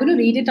 and I'm going to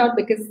read it out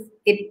because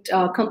it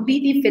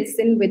completely fits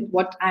in with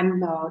what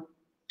I'm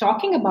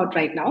talking about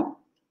right now.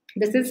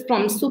 This is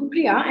from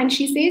Supriya, and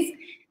she says,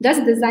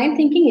 does design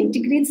thinking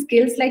integrate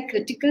skills like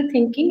critical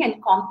thinking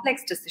and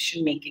complex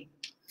decision making?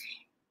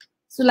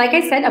 So like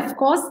I said, of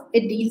course,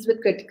 it deals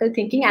with critical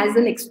thinking as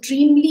an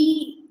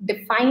extremely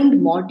defined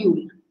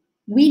module.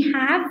 We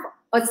have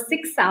a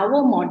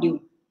 6-hour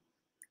module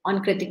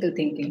on critical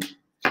thinking.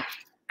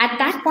 At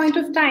that point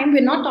of time,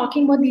 we're not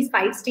talking about these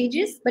 5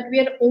 stages, but we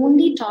are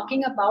only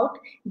talking about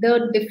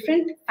the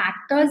different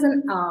factors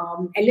and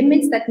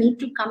elements that need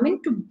to come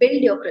in to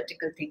build your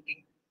critical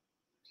thinking.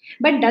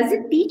 But does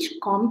it teach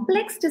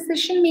complex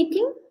decision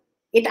making?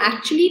 It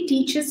actually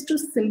teaches to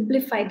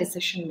simplify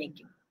decision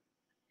making.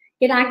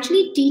 It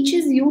actually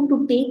teaches you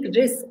to take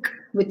risk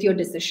with your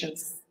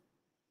decisions.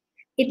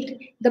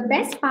 The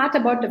best part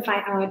about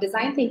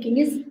design thinking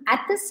is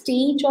at the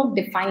stage of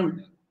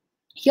define.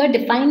 Here,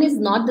 define is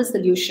not the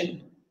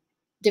solution.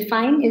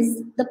 Define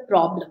is the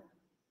problem.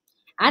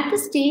 At the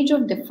stage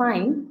of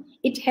define,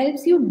 it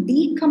helps you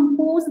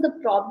decompose the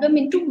problem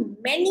into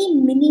many,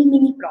 many,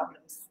 many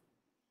problems.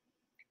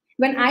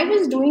 When I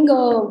was doing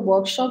a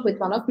workshop with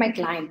one of my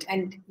clients,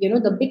 and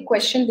the big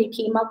question they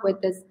came up with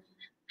is,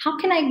 how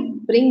can I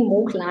bring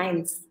more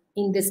clients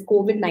in this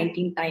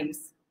COVID-19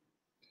 times?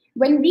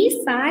 When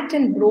we sat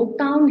and broke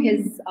down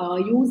his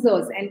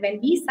users, and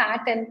when we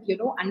sat and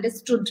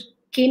understood,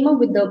 came up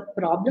with the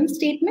problem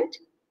statement,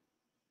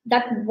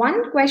 that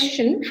one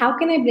question, how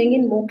can I bring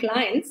in more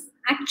clients?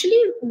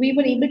 Actually, we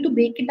were able to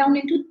break it down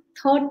into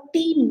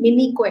 30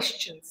 mini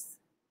questions.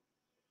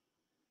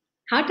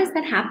 How does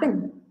that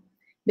happen?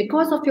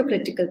 Because of your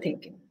critical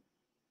thinking,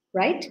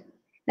 right?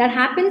 That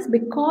happens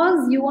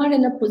because you are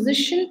in a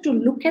position to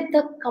look at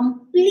the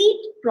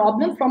complete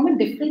problem from a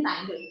different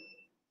angle.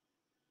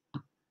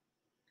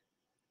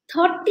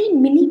 30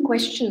 mini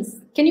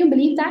questions. Can you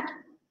believe that?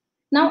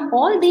 Now,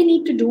 all they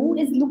need to do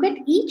is look at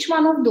each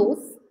one of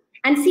those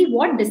and see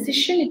what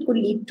decision it could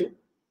lead to,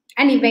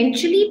 and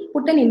eventually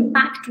put an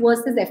impact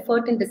versus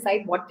effort and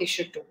decide what they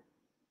should do.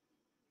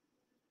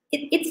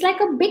 It's like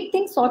a big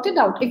thing sorted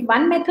out. If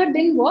one method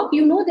didn't work,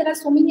 there are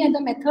so many other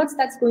methods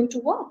that's going to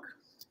work.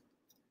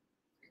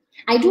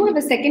 I do have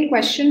a second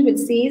question which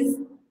says,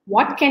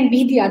 what can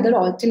be the other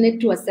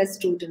alternate to assess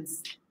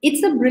students?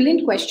 It's a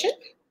brilliant question.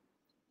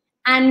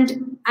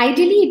 And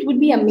ideally, it would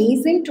be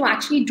amazing to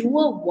actually do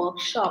a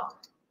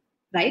workshop,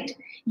 right?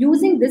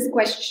 Using this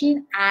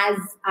question as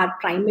our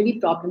primary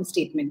problem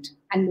statement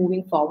and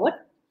moving forward.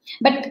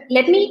 But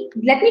let me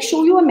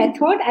show you a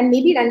method, and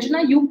maybe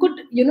Ranjana, you could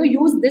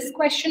use this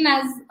question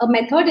as a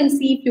method and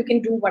see if you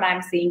can do what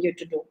I'm saying you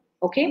to do.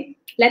 Okay,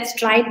 let's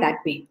try it that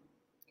way.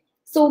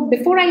 So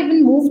before I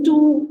even move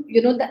to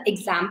the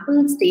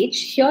example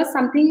stage, here's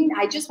something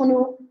I just want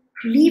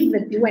to leave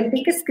with you, and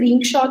take a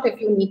screenshot if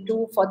you need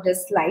to for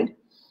this slide,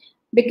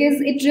 because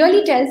it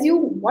really tells you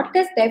what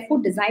does therefore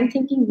design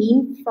thinking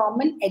mean from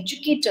an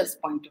educator's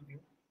point of view.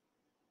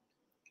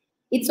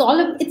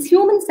 It's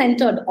human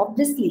centered,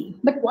 obviously,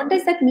 but what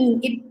does that mean?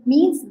 It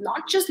means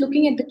not just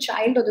looking at the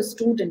child or the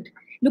student,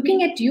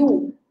 looking at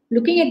you,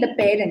 looking at the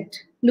parent,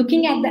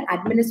 looking at the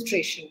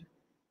administration,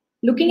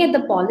 looking at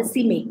the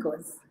policy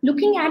makers,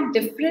 looking at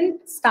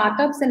different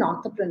startups and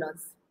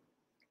entrepreneurs,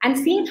 and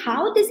seeing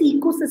how this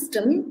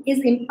ecosystem is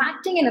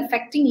impacting and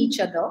affecting each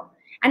other,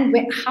 and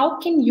how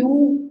can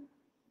you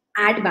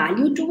add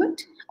value to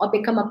it or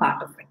become a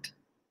part of it.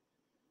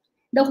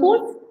 The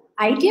whole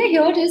idea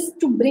here is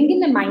to bring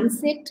in a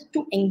mindset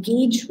to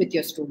engage with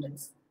your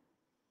students,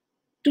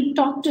 to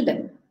talk to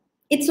them.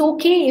 It's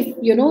okay if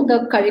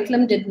the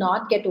curriculum did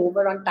not get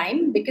over on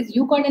time, because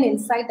you got an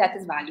insight that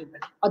is valuable,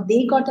 or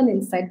they got an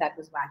insight that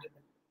was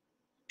valuable.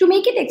 To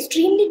make it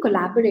extremely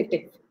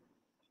collaborative.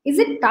 Is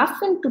it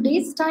tough in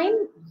today's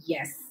time?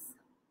 Yes,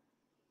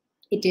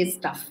 it is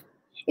tough.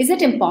 Is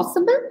it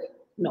impossible?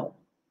 No.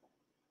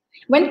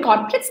 When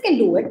corporates can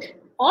do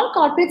it, all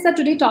corporates are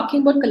today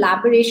talking about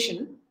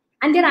collaboration,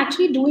 and they're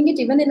actually doing it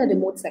even in a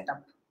remote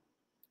setup.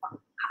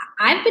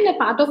 I've been a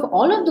part of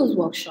all of those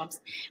workshops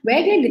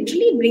where we're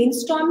literally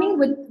brainstorming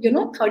with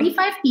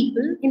 35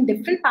 people in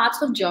different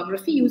parts of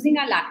geography using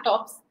our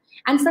laptops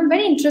and some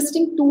very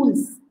interesting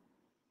tools,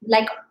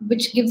 like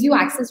which gives you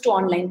access to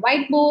online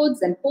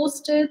whiteboards and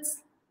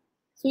post-its.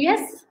 So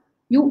yes,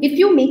 if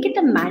you make it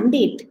a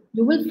mandate,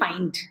 you will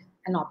find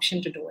an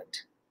option to do it.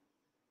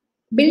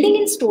 Building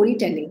in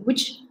storytelling,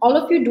 which all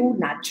of you do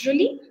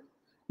naturally,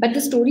 but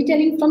the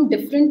storytelling from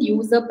different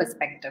user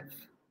perspective,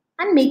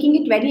 and making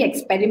it very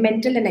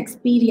experimental and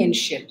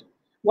experiential.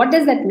 What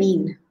does that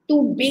mean?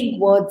 Two big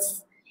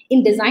words.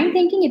 In design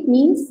thinking, it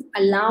means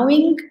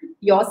allowing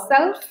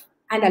yourself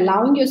and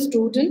allowing your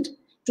student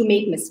to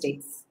make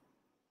mistakes.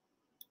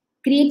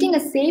 Creating a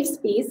safe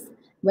space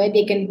where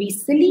they can be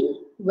silly,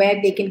 where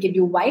they can give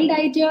you wild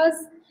ideas,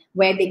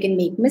 where they can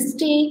make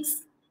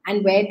mistakes,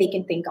 and where they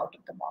can think out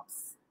of the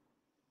box.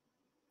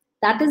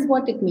 That is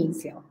what it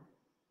means here.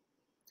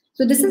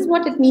 So this is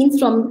what it means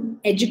from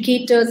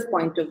educators'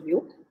 point of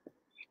view.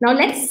 Now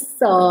let's,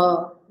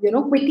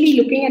 quickly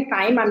looking at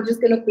time, I'm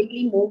just going to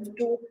quickly move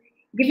to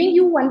giving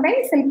you one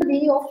very simple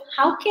way of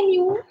how can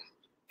you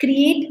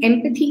create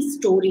empathy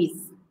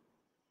stories,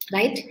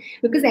 right?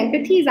 Because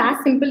empathy is as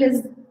simple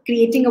as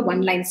creating a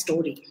one-line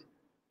story.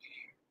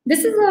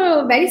 This is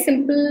a very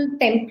simple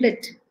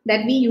template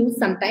that we use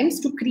sometimes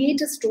to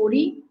create a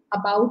story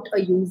about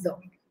a user.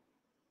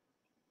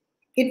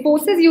 It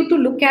forces you to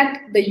look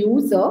at the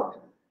user,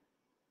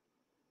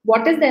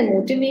 what is their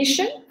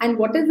motivation, and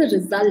what is the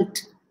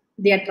result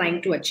they are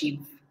trying to achieve.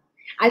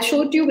 I'll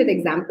show it to you with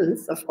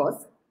examples, of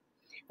course.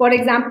 For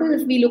example,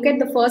 if we look at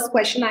the first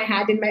question I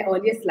had in my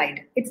earlier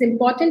slide, it's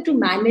important to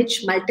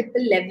manage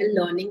multiple level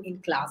learning in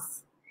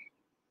class.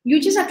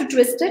 You just have to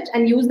twist it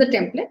and use the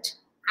template.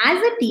 As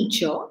a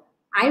teacher,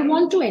 I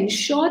want to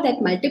ensure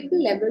that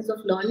multiple levels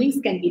of learnings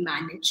can be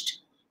managed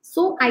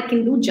so I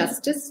can do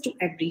justice to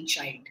every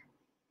child.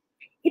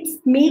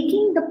 It's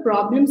making the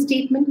problem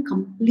statement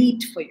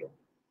complete for you.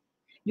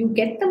 You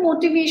get the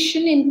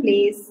motivation in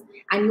place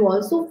and you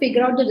also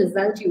figure out the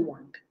result you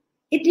want.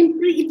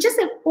 It just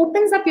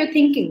opens up your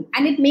thinking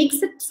and it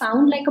makes it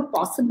sound like a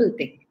possible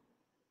thing.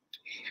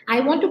 I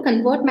want to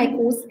convert my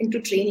course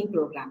into training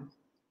program.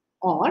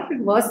 Or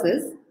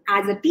versus,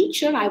 as a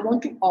teacher, I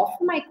want to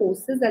offer my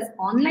courses as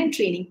online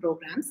training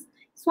programs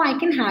so I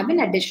can have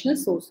an additional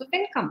source of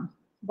income.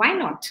 Why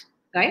not?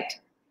 Right?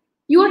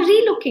 You are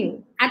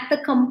relooking at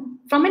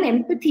from an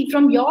empathy,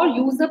 from your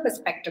user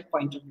perspective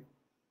point of view.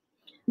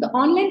 The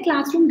online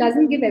classroom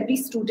doesn't give every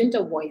student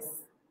a voice.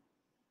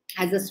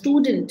 As a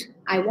student,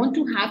 I want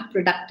to have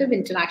productive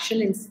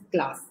interaction in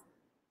class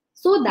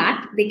so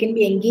that they can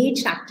be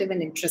engaged, active,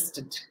 and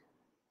interested.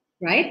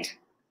 Right?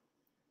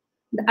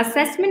 The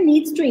assessment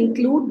needs to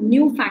include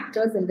new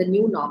factors in the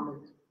new normal.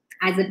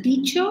 As a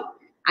teacher,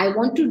 I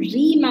want to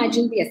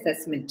reimagine the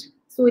assessment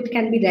so it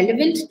can be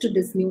relevant to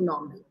this new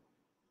normal.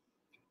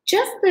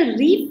 Just the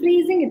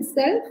rephrasing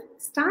itself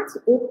starts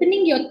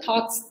opening your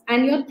thoughts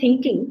and your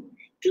thinking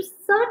to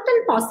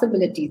certain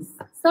possibilities,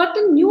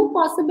 certain new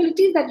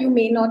possibilities that you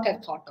may not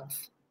have thought of.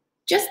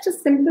 Just a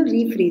simple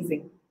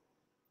rephrasing.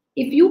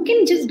 If you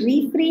can just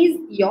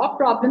rephrase your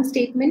problem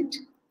statement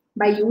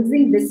by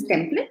using this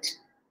template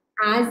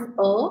as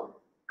a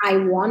I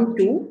want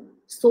to,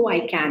 so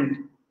I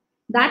can.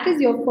 That is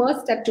your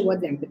first step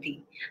towards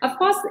empathy. Of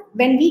course,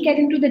 when we get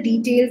into the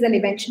details and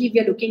eventually we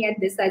are looking at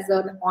this as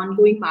an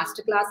ongoing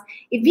masterclass,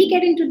 if we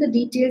get into the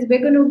details, we're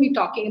going to be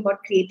talking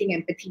about creating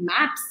empathy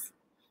maps.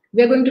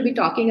 We're going to be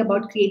talking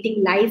about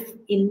creating a day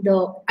in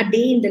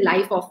the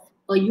life of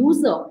a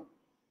user,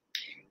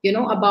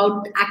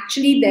 about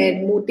actually their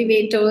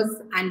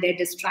motivators and their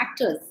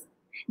distractors.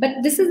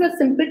 But this is a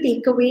simple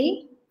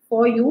takeaway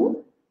for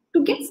you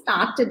to get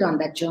started on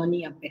that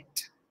journey a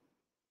bit,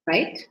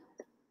 right?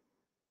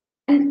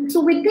 And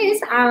so with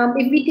this,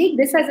 if we take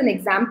this as an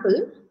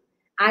example,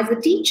 as a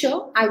teacher,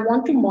 I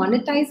want to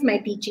monetize my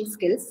teaching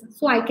skills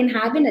so I can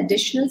have an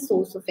additional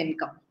source of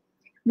income.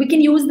 We can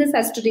use this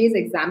as today's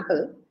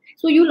example.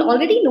 So you'll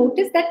already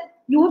notice that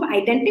you have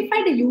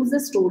identified a user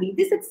story.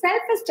 This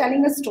itself is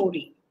telling a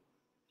story.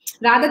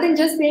 Rather than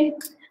just saying,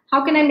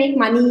 how can I make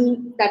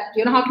money?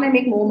 How can I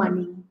make more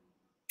money?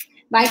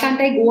 Why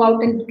can't I go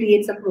out and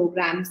create some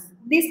programs?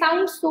 They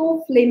sound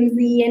so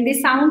flimsy and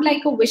they sound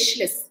like a wish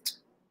list.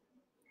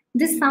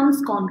 This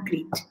sounds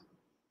concrete.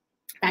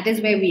 That is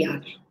where we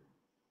are.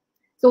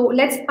 So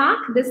let's park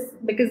this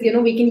because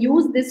we can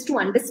use this to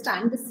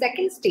understand the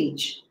second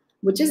stage,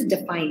 which is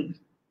define.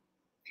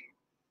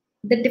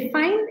 The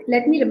define,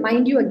 let me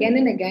remind you again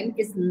and again,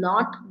 is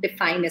not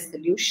define a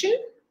solution.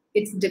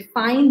 It's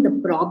define the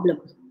problem.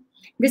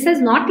 This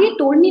has not yet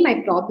told me my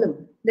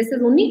problem. This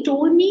has only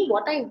told me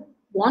what I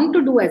want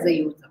to do as a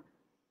user.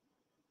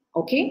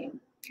 Okay?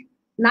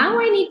 Now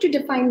I need to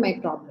define my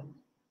problem.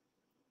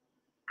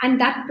 And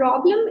that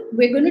problem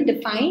we're going to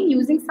define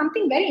using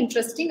something very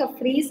interesting, a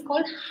phrase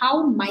called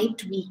how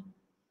might we.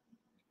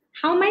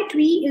 How might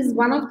we is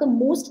one of the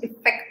most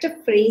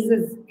effective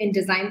phrases in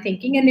design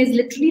thinking and is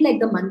literally like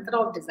the mantra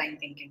of design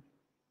thinking.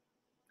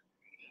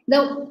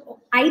 The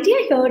idea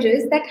here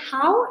is that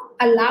how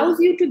allows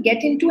you to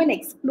get into an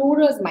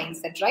explorer's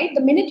mindset, right?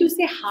 The minute you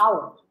say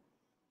how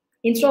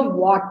instead of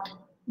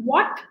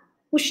what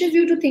pushes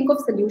you to think of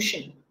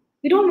solution.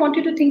 We don't want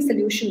you to think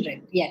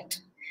solution yet.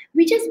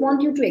 We just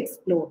want you to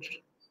explore.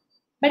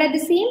 But at the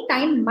same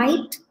time,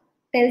 might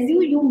tells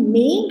you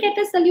may get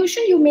a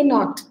solution, you may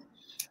not.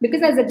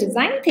 Because as a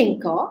design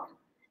thinker,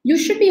 you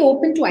should be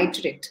open to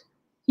iterate.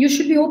 You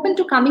should be open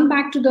to coming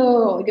back to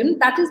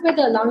that is where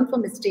the allowing for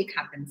mistake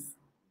happens.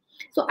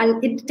 So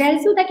it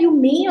tells you that you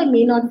may or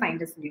may not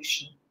find a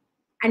solution.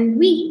 And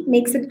we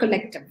makes it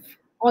collective.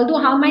 Although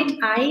how might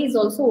I is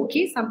also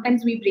okay.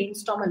 Sometimes we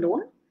brainstorm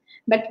alone.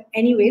 But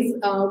anyways,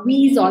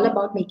 we is all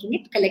about making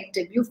it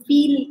collective. You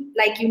feel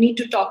like you need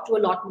to talk to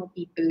a lot more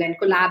people and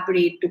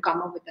collaborate to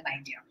come up with an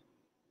idea.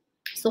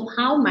 So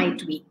how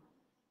might we?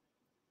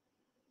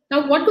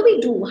 Now, what do we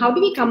do? How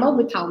do we come up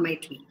with how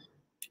might we?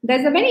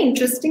 There's a very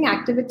interesting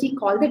activity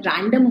called the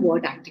random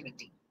word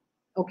activity.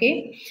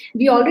 Okay,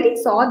 we already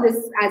saw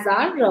this as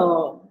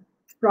our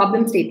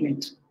problem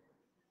statement.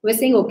 We're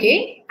saying,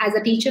 okay, as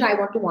a teacher, I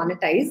want to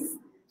monetize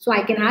so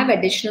I can have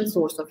additional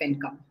source of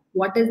income.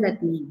 What does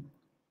that mean?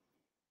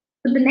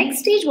 So the next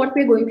stage, what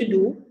we're going to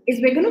do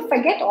is we're going to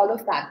forget all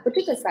of that, put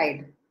it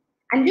aside,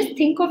 and just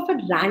think of a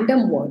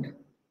random word.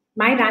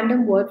 My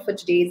random word for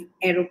today is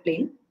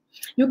aeroplane.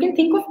 You can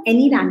think of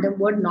any random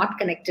word not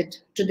connected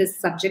to this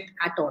subject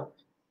at all.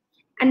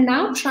 And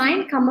now try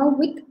and come up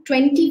with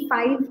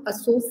 25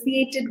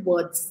 associated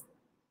words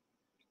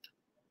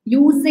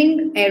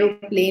using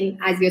aeroplane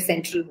as your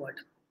central word.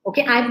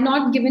 Okay, I've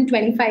not given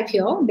 25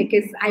 here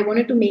because I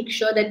wanted to make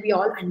sure that we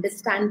all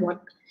understand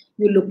what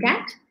you look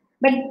at.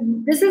 But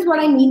this is what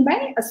I mean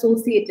by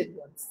associated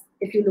words,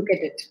 if you look at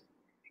it.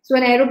 So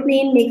an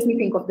aeroplane makes me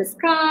think of the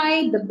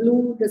sky, the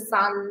blue, the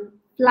sun,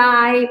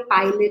 fly,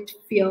 pilot,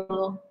 fear,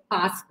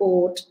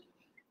 passport.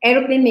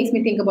 Aeroplane makes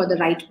me think about the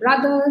Wright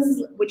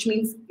brothers, which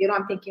means,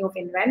 I'm thinking of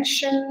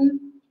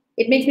invention.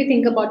 It makes me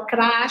think about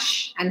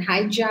crash and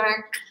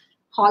hijack,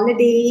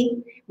 holiday,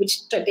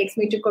 which takes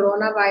me to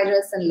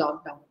coronavirus and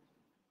lockdown.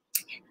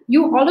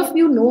 All of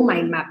you know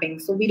mind mapping,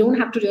 so we don't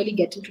have to really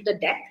get into the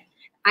depth.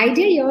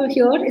 Idea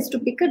here is to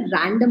pick a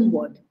random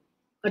word.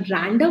 A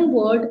random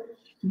word,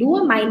 do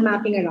a mind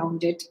mapping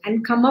around it,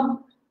 and come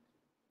up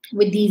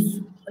with these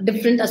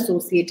different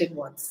associated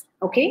words.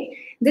 Okay,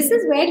 this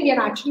is where we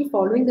are actually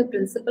following the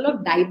principle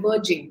of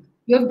diverging.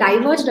 You have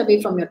diverged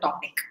away from your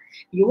topic.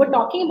 You were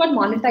talking about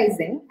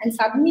monetizing, and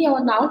suddenly you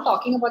are now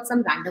talking about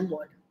some random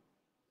word.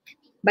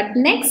 But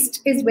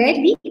next is where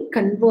we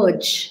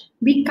converge.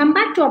 We come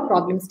back to our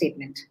problem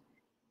statement.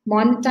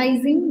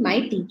 Monetizing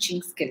my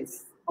teaching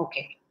skills.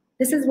 Okay,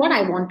 this is what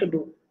I want to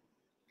do.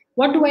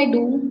 What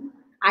do?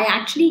 I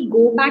actually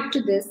go back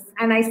to this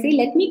and I say,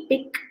 let me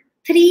pick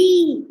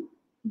 3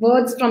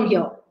 words from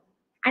here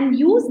and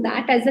use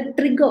that as a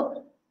trigger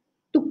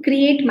to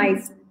create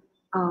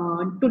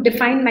to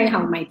define my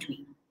how might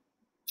we.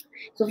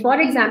 So for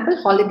example,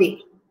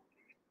 holiday.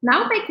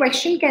 Now my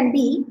question can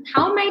be,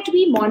 how might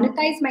we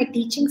monetize my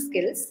teaching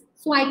skills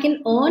so I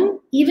can earn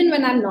even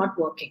when I'm not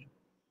working?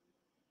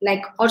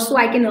 Or so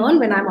I can earn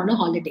when I'm on a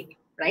holiday,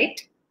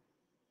 right?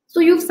 So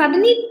you've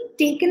suddenly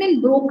taken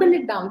and broken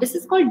it down. This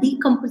is called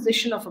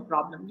decomposition of a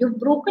problem. You've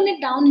broken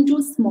it down into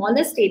a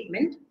smaller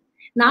statement.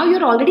 Now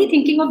you're already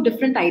thinking of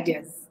different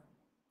ideas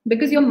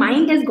because your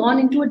mind has gone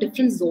into a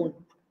different zone.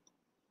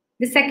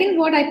 The second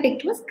word I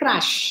picked was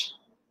crash.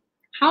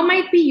 How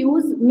might we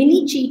use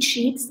mini cheat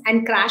sheets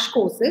and crash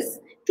courses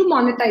to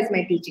monetize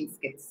my teaching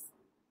skills?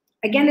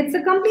 Again, it's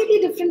a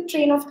completely different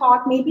train of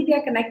thought. Maybe they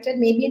are connected,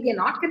 maybe they are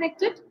not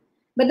connected.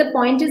 But the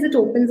point is it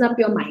opens up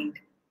your mind.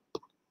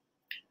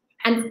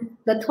 And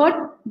the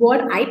third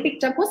word I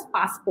picked up was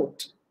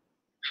passport.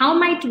 How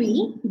might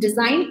we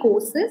design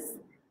courses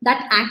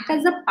that act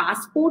as a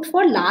passport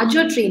for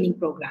larger training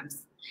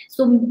programs?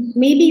 So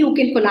maybe you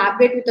can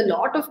collaborate with a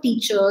lot of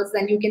teachers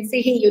and you can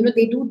say, hey,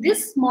 they do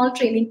this small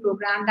training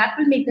program that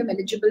will make them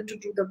eligible to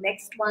do the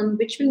next one,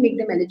 which will make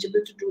them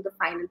eligible to do the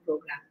final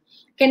program.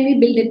 Can we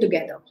build it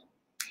together?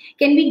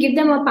 Can we give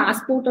them a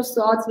passport of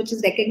sorts which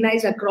is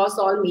recognized across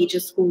all major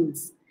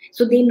schools?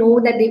 So they know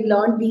that they've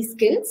learned these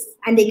skills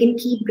and they can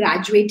keep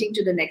graduating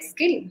to the next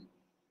skill.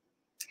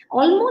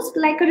 Almost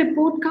like a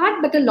report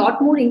card, but a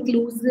lot more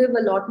inclusive,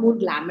 a lot more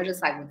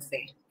glamorous, I would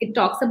say. It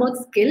talks about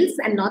skills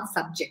and not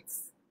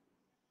subjects.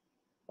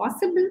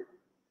 Possible.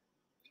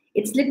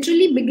 It's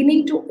literally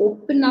beginning to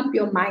open up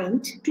your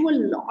mind to a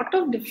lot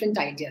of different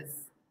ideas.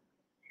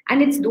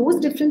 And it's those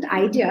different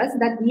ideas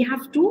that we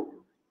have to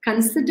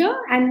consider.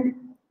 And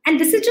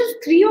this is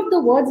just 3 of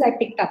the words I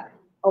picked up,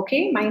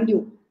 okay, mind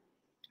you,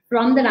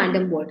 from the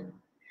random word.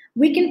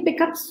 We can pick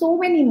up so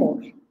many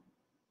more.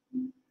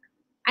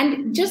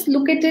 And just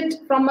look at it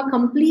from a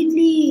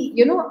completely,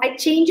 it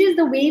changes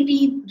the way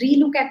we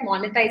relook at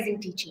monetizing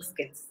teaching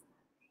skills.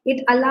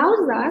 It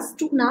allows us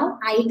to now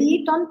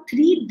ideate on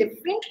 3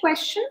 different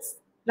questions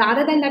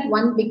rather than that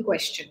one big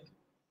question.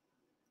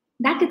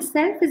 That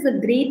itself is a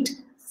great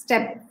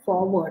step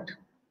forward.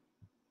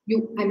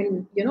 You're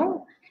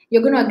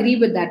going to agree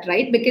with that,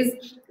 right?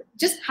 Because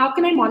just how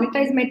can I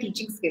monetize my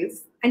teaching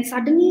skills? And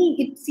suddenly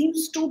it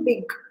seems too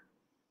big.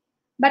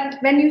 But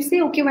when you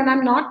say, okay, when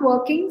I'm not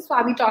working, so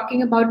are we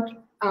talking about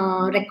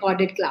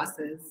recorded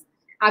classes?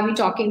 Are we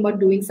talking about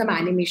doing some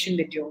animation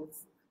videos,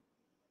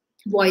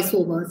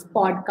 voiceovers,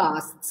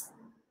 podcasts?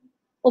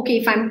 Okay,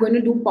 if I'm going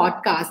to do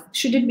podcasts,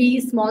 should it be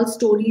small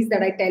stories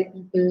that I tell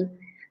people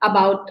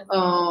about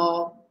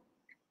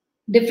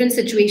different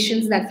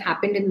situations that's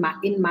happened in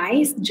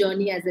my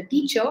journey as a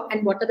teacher,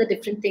 and what are the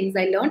different things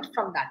I learned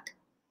from that?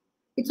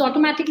 It's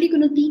automatically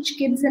going to teach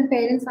kids and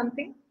parents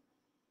something.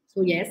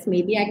 So yes,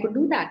 maybe I could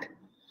do that.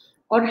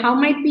 Or how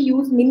might we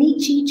use mini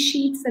cheat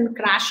sheets and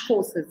crash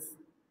courses?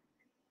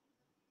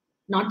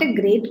 Not a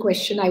great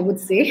question, I would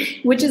say,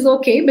 which is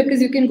okay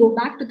because you can go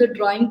back to the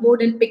drawing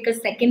board and pick a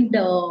second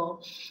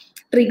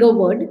trigger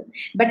word.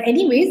 But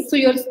anyways, so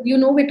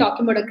we're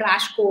talking about a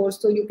crash course,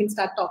 so you can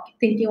start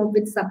thinking of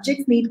which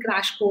subjects need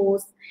crash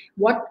course.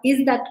 What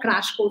is that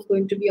crash course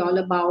going to be all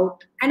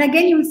about? And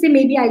again, you'll say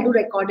maybe I'll do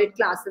recorded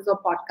classes or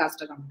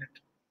podcast around it.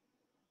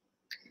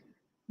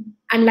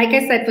 And like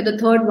I said, for the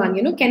third one,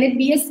 can it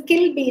be a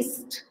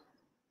skill-based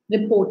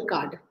report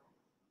card,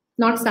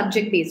 not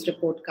subject-based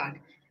report card,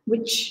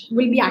 which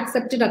will be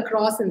accepted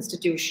across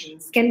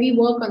institutions? Can we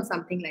work on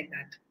something like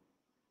that?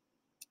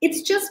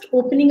 It's just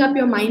opening up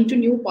your mind to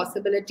new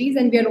possibilities,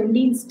 and we are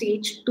only in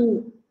stage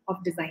 2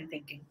 of design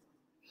thinking.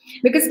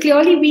 Because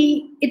clearly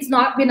we're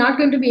not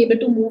going to be able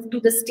to move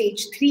to the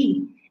stage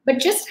 3, but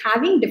just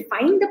having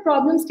defined the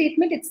problem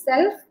statement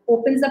itself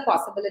opens up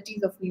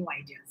possibilities of new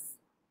ideas.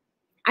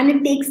 And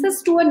it takes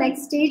us to a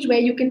next stage where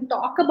you can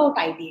talk about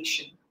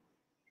ideation.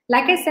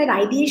 Like I said,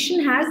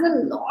 ideation has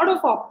a lot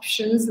of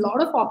options, a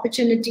lot of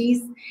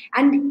opportunities,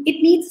 and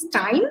it needs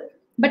time,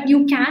 but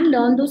you can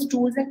learn those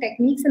tools and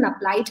techniques and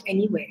apply it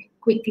anywhere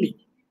quickly.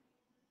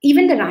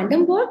 Even the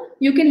random word,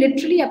 you can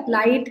literally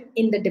apply it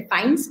in the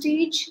define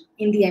stage,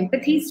 in the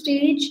empathy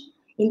stage,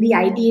 in the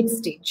ideate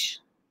stage.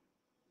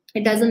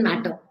 It doesn't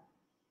matter.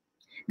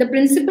 The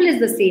principle is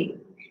the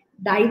same.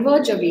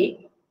 Diverge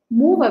away,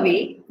 move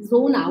away,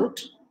 zone out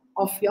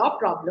of your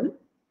problem,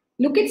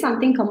 look at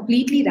something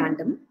completely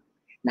random.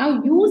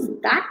 Now use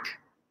that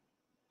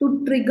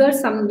to trigger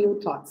some new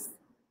thoughts.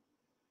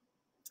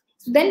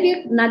 So then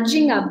we're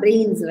nudging our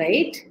brains,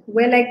 right?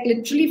 We're like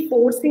literally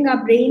forcing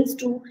our brains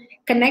to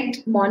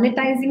connect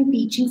monetizing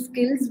teaching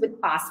skills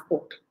with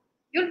passport.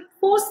 You're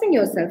forcing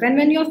yourself. And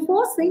when you're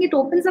forcing, it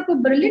opens up a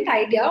brilliant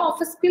idea of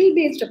a skill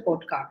based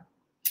report card.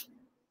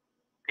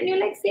 And you're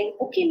like saying,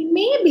 okay,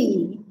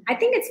 maybe I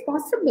think it's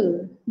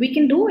possible. We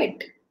can do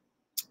it.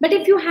 But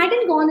if you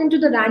hadn't gone into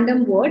the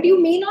random word,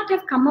 you may not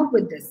have come up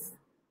with this.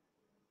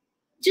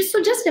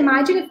 Just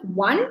imagine if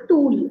one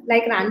tool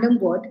like random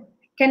word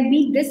can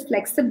be this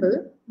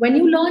flexible when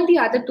you learn the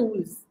other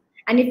tools.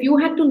 And if you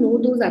had to know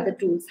those other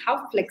tools,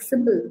 how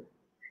flexible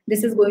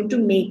this is going to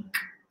make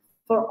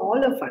for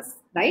all of us,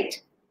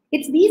 right?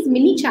 It's these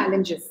mini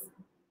challenges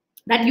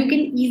that you can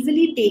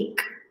easily take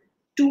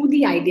to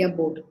the idea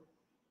board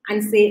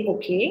and say,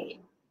 okay,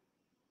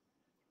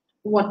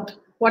 what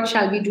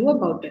shall we do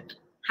about it?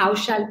 How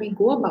shall we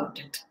go about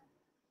it?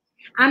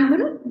 I'm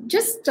going to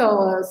just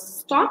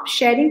stop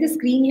sharing the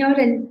screen here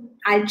and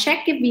I'll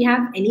check if we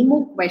have any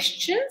more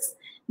questions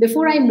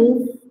before I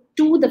move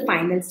to the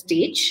final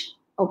stage.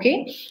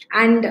 Okay.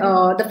 And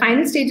the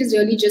final stage is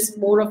really just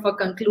more of a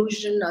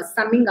conclusion, a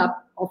summing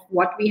up of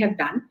what we have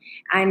done.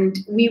 And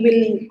we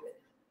will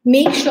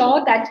make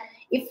sure that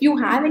if you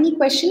have any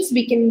questions,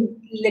 we can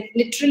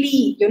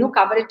literally,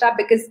 cover it up,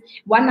 because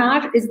 1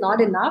 hour is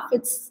not enough.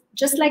 It's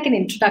just like an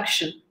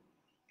introduction.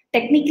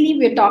 Technically,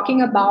 we're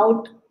talking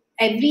about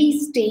every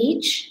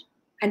stage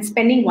and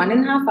spending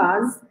 1.5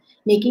 hours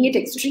making it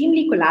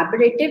extremely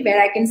collaborative,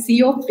 where I can see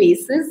your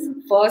faces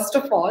first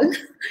of all,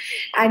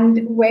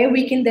 and where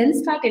we can then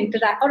start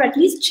interact, or at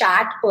least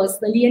chat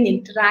personally and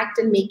interact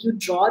and make you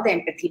draw the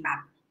empathy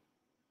map,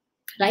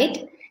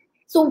 right?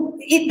 So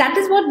that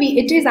is what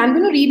it is. I'm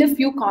going to read a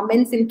few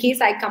comments in case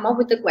I come up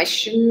with a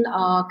question.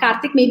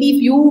 Karthik, maybe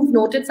if you've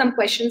noted some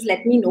questions,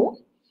 let me know,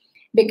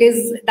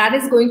 because that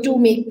is going to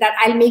make that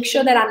I'll make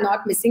sure that I'm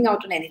not missing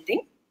out on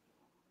anything.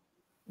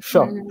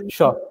 Sure.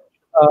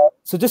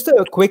 So just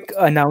a quick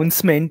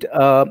announcement.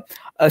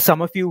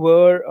 Some of you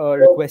were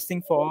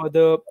requesting for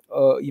the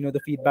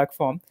feedback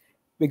form.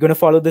 We're going to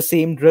follow the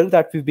same drill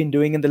that we've been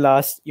doing in the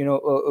last,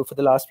 for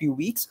the last few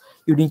weeks.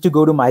 You need to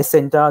go to my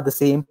CENTA, the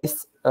same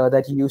place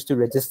that you used to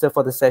register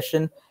for the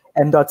session,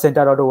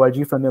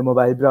 m.centa.org from your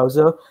mobile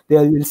browser.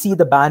 There you'll see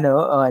the banner,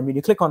 and when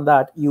you click on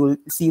that, you'll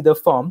see the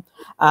form.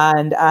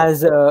 And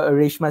as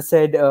Reshma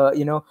said,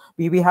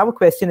 we have a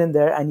question in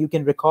there, and you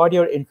can record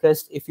your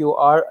interest if you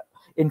are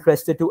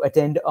interested to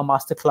attend a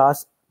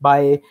masterclass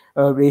by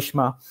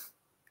Reshma.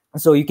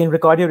 So you can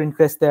record your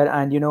interest there,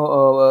 and and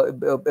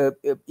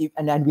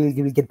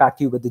we'll get back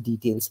to you with the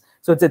details.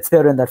 So it's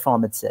there in that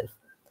form itself,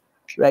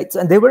 right? So,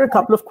 and there were a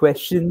couple of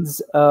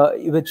questions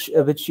which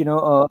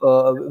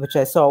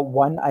I saw.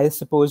 One, I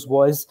suppose,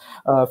 was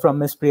from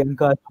Ms.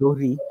 Priyanka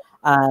Johri,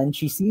 and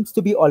she seems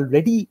to be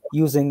already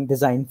using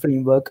design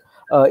framework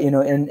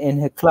in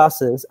her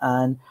classes.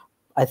 And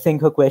I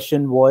think her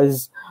question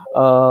was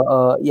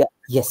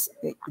yes,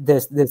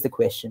 there's the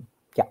question.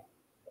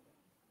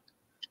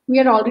 We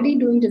are already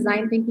doing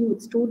design thinking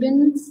with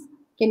students,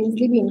 can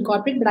easily be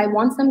incorporated, but I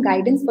want some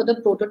guidance for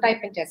the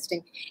prototyping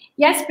testing.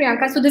 Yes,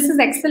 Priyanka, so this is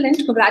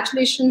excellent.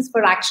 Congratulations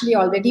for actually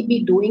already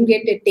be doing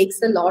it. It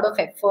takes a lot of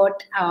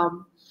effort.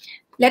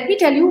 Let me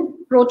tell you,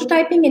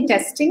 prototyping and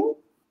testing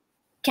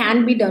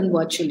can be done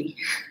virtually.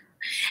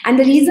 And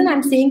the reason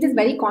I'm saying this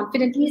very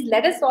confidently is,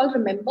 let us all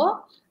remember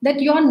that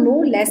you're no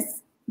less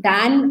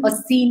than a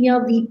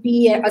senior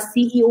VP, a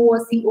CEO,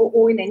 or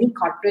COO in any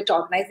corporate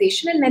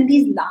organization. And when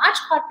these large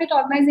corporate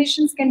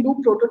organizations can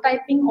do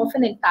prototyping of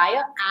an entire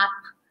app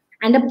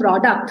and a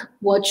product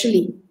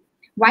virtually,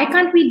 why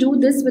can't we do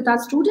this with our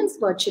students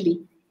virtually?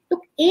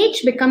 Look,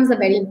 age becomes a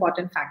very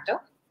important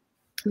factor.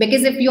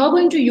 Because if you're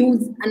going to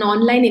use an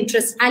online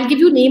interest, I'll give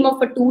you name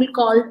of a tool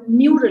called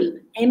Mural,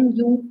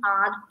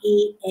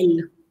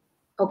 Mural.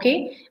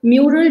 Okay,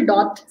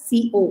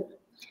 mural.co.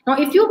 Now,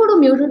 if you go to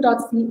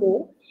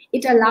mural.co,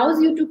 it allows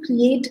you to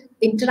create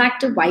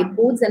interactive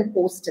whiteboards and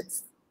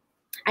post-its.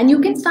 And you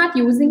can start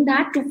using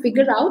that to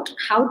figure out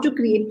how to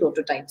create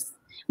prototypes.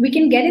 We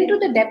can get into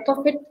the depth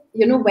of it,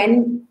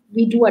 when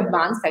we do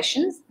advanced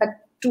sessions. But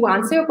to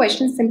answer your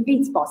question, simply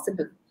it's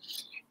possible.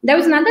 There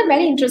was another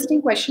very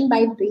interesting question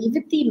by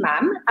Revati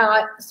ma'am.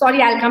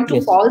 Sorry, I'll come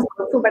to Paul's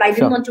also, but I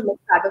didn't want to miss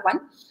the other one.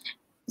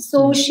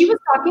 So she was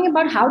talking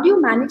about how do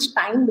you manage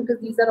time,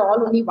 because these are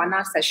all only 1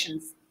 hour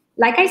sessions.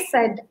 Like I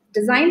said,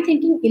 design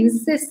thinking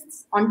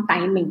insists on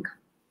timing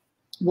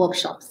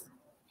workshops,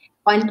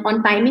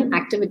 on timing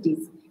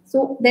activities.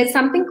 So there's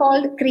something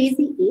called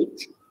Crazy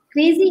 8.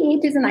 Crazy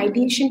 8 is an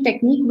ideation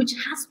technique which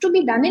has to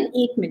be done in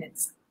 8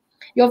 minutes.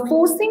 You're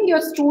forcing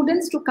your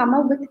students to come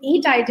up with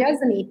 8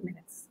 ideas in 8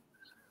 minutes.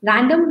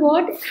 Random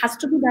word has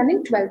to be done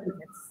in 12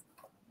 minutes.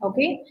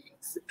 Okay.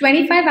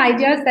 25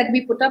 ideas that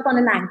we put up on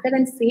an anchor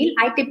and sale,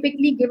 I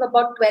typically give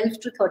about 12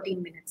 to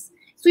 13 minutes.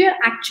 So you're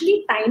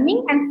actually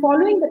timing and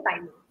following the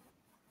timing.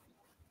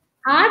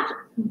 Our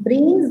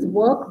brains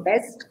work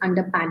best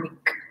under panic.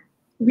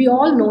 We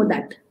all know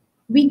that.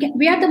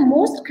 We are the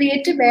most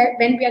creative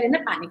when we are in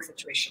a panic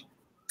situation.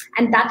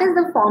 And that is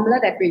the formula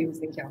that we're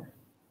using here.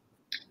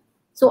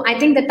 So I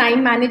think the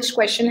time managed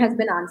question has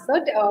been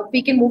answered.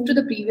 We can move to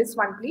the previous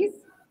one, please.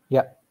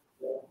 Yeah.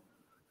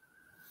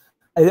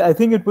 I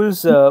think it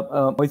was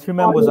Moithri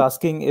ma'am was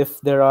asking if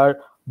there are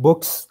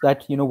books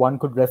that one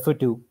could refer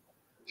to.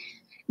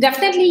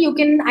 Definitely, you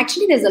can.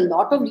 Actually, there's a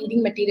lot of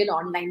reading material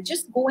online.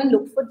 Just go and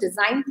look for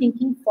design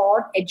thinking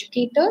for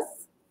educators.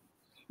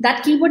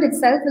 That keyword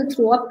itself will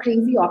throw up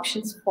crazy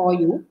options for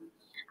you.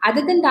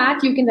 Other than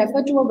that, you can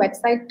refer to a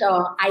website,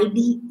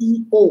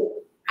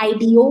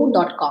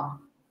 IDEO.com.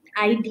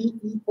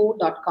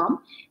 IDEO.com.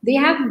 They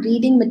have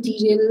reading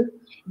material,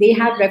 they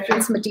have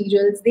reference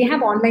materials, they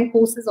have online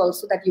courses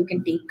also that you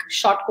can take,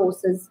 short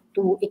courses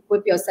to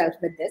equip yourself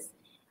with this.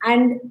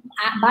 And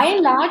by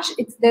and large,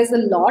 there's a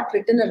lot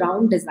written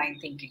around design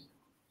thinking.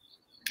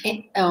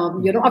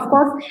 Of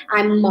course,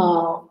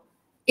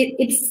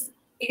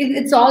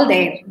 it's all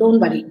there. Don't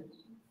worry.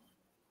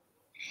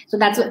 So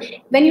that's what,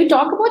 when you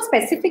talk about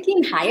specifically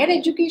in higher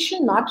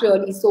education, not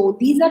really. So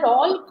these are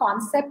all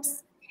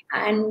concepts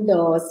and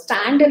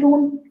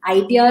standalone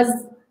ideas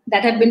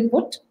that have been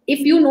put. If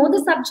you know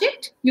the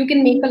subject, you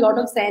can make a lot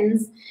of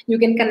sense. You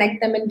can connect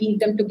them and weave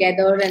them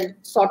together and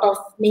sort of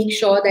make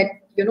sure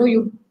that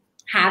you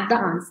have the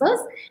answers.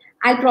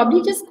 I'll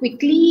probably just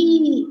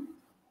quickly,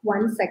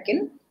 1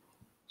 second,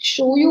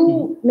 show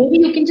you. Maybe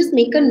you can just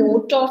make a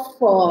note of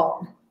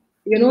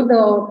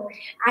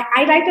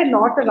I write a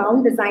lot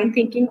around design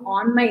thinking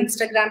on my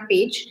Instagram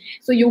page.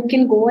 So you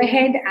can go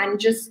ahead and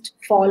just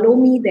follow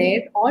me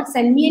there or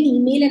send me an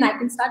email and I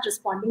can start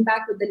responding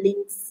back with the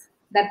links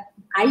that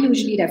I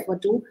usually refer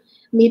to.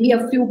 Maybe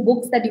a few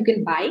books that you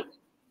can buy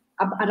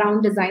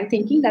around design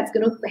thinking that's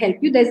going to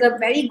help you. There's a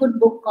very good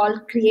book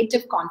called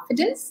Creative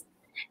Confidence.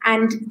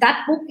 And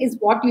that book is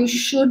what you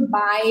should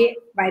buy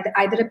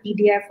either a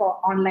PDF or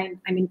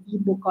online,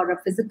 ebook or a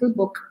physical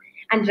book,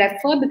 and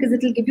refer, because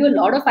it will give you a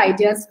lot of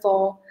ideas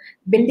for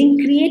building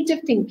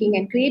creative thinking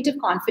and creative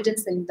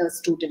confidence in the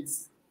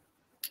students.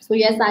 So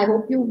yes, I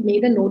hope you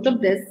made a note of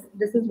this.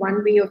 This is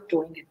one way of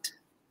doing it.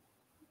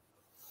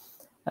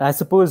 And I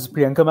suppose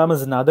Priyanka ma'am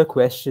has another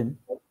question.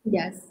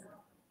 Yes.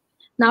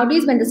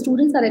 Nowadays, when the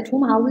students are at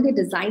home, how will they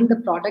design the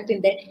product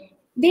in there?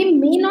 They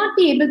may not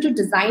be able to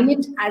design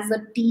it as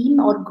a team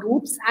or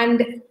groups,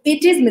 and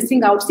it is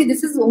missing out. See,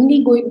 this is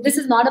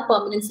not a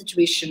permanent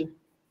situation.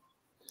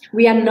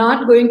 We are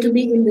not going to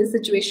be in this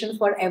situation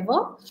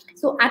forever.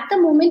 So at the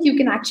moment, you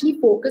can actually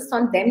focus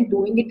on them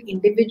doing it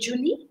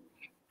individually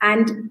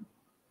and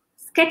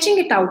sketching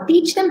it out.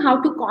 Teach them how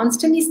to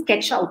constantly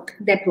sketch out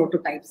their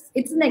prototypes.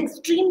 It's an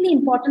extremely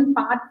important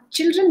part.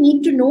 Children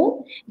need to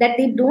know that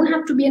they don't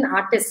have to be an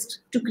artist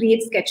to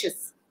create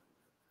sketches.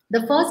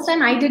 The first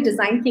time I did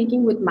design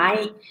thinking with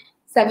my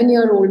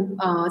 7-year-old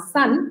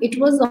son, it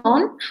was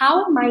on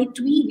how might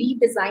we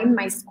redesign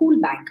my school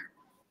bag.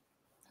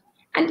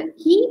 And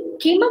he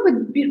came up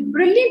with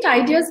brilliant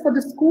ideas for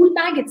the school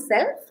bag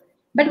itself.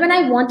 But when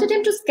I wanted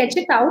him to sketch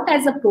it out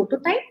as a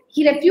prototype,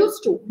 he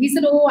refused to. He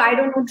said, "Oh, I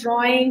don't know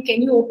drawing.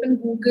 Can you open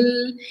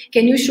Google?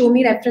 Can you show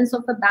me reference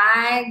of a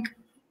bag?"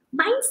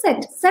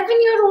 Mindset.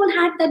 7-year-old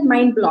had that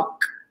mind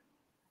block.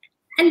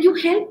 And you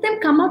help them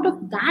come out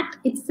of that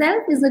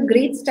itself is a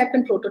great step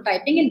in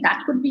prototyping. And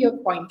that could be your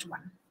point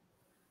one.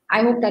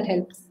 I hope that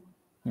helps.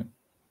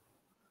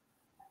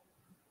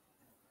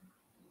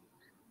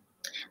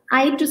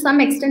 I, to some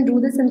extent,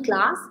 do this in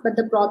class, but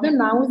the problem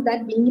now is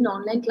that being in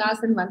online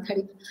class in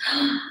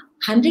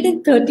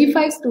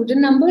 135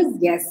 student numbers,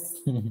 yes,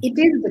 it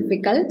is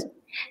difficult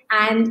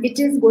and it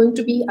is going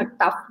to be a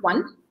tough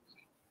one.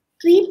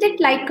 Treat it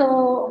like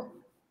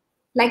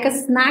a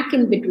snack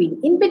in between.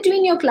 In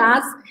between your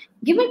class,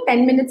 give a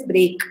 10 minutes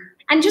break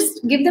and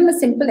just give them a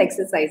simple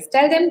exercise.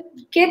 Tell them,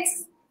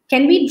 kids,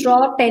 can we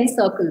draw 10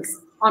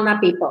 circles on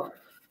our paper?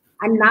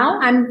 And now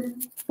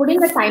I'm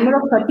putting a timer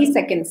of 30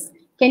 seconds.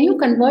 Can you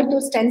convert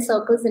those 10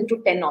 circles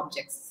into 10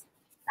 objects?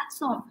 That's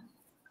all.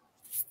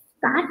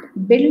 That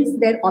builds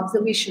their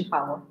observation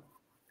power.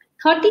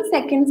 30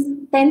 seconds,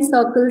 10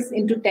 circles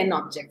into 10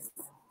 objects.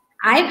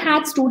 I've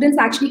had students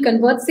actually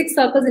convert 6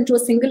 circles into a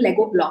single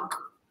Lego block.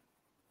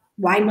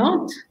 Why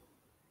not?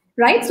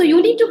 Right? So you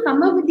need to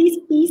come up with these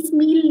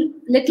piecemeal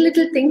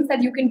little things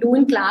that you can do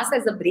in class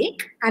as a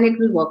break, and it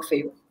will work for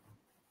you.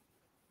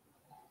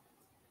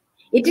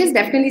 It is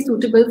definitely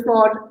suitable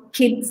for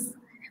kids.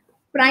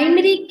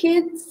 Primary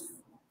kids,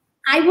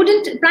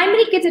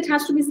 primary kids, it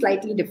has to be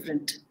slightly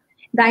different.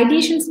 The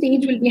ideation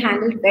stage will be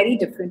handled very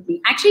differently.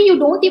 Actually, you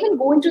don't even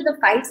go into the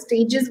 5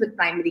 stages with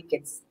primary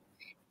kids.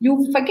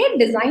 You forget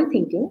design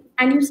thinking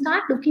and you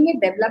start looking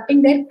at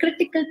developing their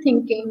critical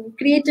thinking,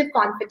 creative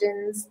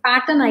confidence,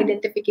 pattern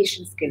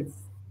identification skills.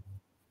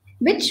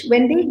 which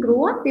when they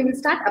grow up, they will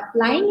start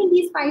applying in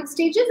these 5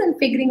 stages and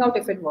figuring out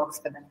if it works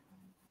for them.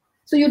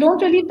 So you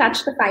don't really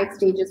touch the 5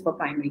 stages for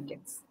primary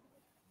kids.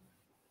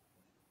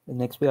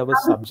 Next, we have a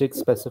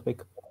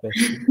subject-specific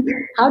question.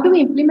 How do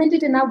we implement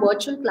it in our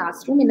virtual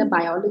classroom in a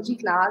biology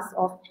class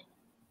of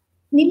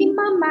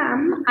Nilima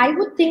ma'am? I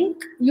would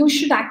think you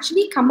should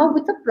actually come up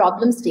with a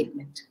problem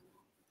statement,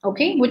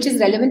 okay, which is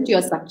relevant to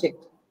your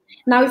subject.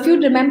 Now, if you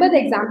remember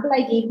the example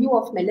I gave you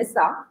of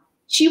Melissa,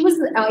 she was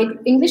an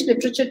English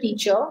literature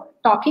teacher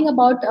talking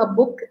about a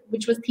book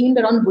which was themed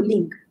around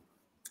bullying.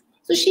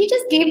 So she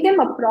just gave them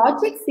a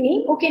project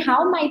saying, okay,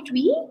 how might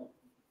we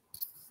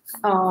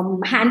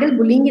handle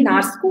bullying in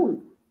our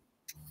school?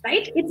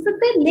 Right? It's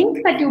the link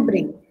that you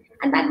bring.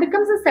 And that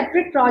becomes a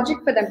separate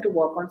project for them to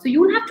work on. So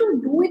you'll have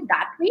to do it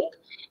that way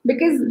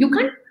because you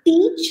can't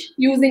teach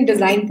using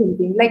design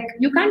thinking. Like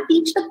you can't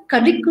teach the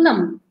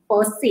curriculum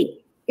per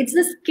se. It's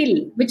the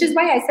skill, which is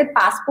why I said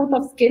passport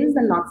of skills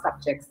and not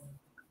subjects.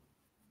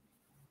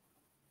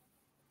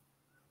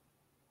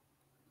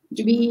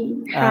 Do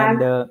we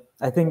have... And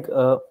I think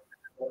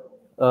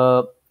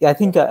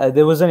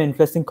there was an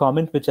interesting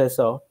comment which I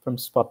saw from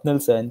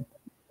Swapnil Sen.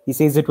 He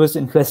says it was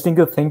interesting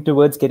to think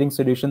towards getting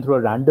solution through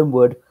a random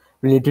word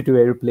related to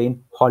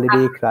airplane,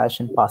 holiday, crash,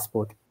 and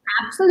passport.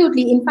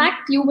 Absolutely. In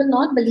fact, you will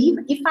not believe,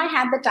 if I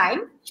had the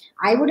time,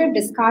 I would have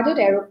discarded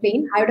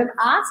aeroplane. I would have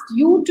asked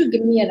you to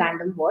give me a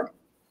random word,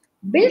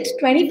 built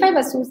 25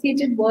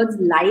 associated words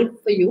live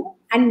for you,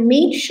 and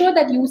made sure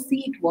that you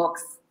see it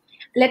works.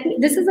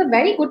 This is a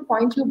very good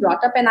point you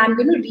brought up, and I'm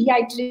going to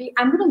reiterate,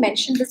 I'm going to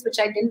mention this, which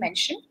I didn't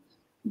mention.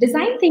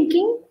 Design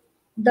thinking,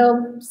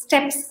 the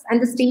steps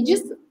and the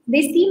stages,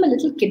 they seem a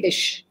little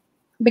kiddish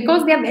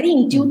because they are very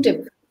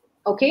intuitive,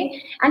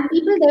 okay? And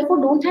people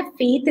therefore don't have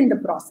faith in the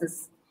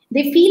process.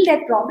 They feel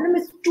that problem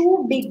is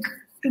too big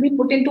to be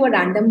put into a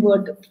random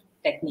word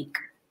technique,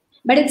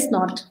 but it's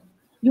not.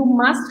 You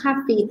must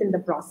have faith in the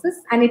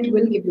process and it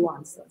will give you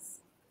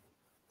answers.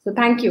 So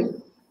thank you.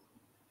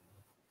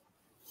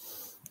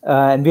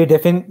 And we're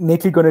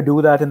definitely going to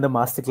do that in the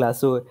masterclass.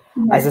 So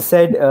as I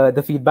said,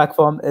 the feedback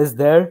form is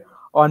there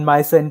on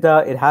my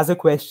CENTA. It has a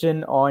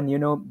question on,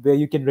 where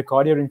you can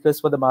record your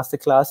interest for the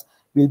masterclass.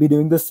 We'll be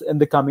doing this in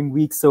the coming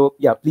weeks. So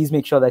yeah, please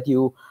make sure that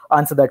you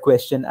answer that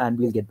question and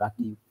we'll get back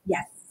to you.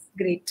 Yes,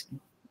 great.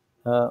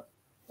 Okay.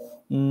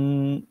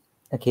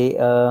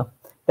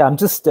 Yeah, I'm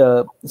just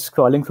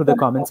scrolling through the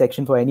comment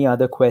section for any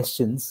other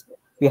questions.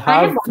 We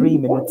have 3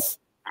 minutes.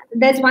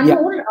 There's one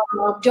more.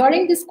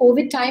 During this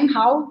COVID time,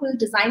 how will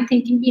design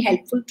thinking be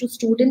helpful to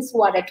students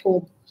who are at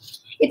home?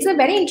 It's a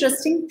very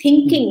interesting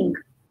thinking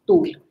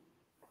tool.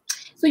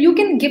 So you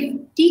can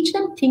teach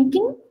them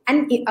thinking,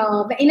 and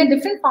in a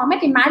different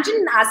format.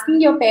 Imagine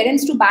asking your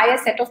parents to buy a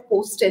set of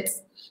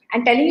Post-its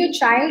and telling your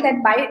child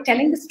that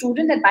telling the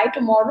student that by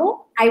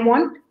tomorrow, I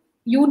want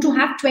you to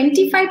have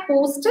 25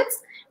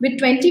 Post-its with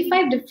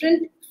 25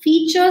 different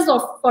features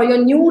for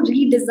your new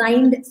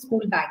redesigned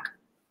school bag.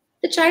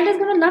 The child is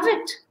going to love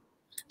it.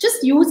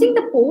 Just using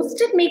the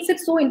Post-it makes it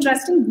so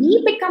interesting.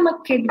 We become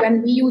a kid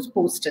when we use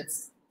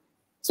Post-its.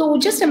 So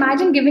just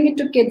imagine giving it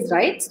to kids,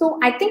 right? So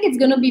I think it's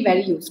going to be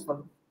very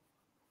useful.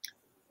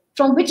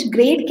 From which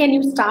grade can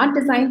you start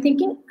design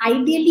thinking?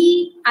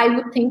 Ideally, I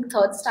would think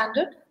 3rd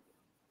standard.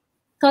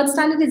 3rd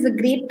standard is a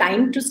great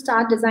time to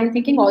start design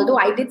thinking, although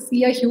I did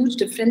see a huge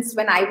difference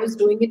when I was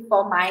doing it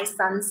for my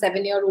son's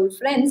 7-year-old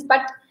friends,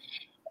 but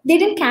they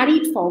didn't carry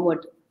it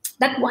forward.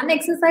 That one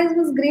exercise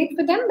was great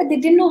for them, but they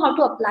didn't know how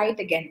to apply it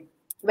again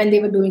when they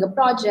were doing a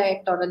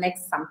project or the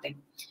next something.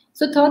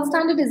 So 3rd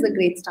standard is a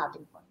great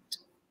starting point.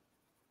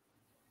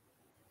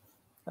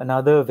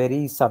 Another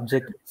very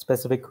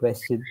subject-specific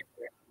question.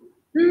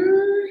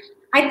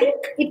 I think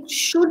it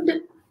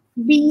should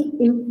be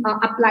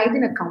applied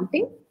in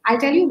accounting. I'll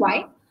tell you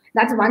why.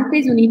 That's one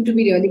place you need to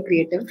be really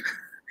creative.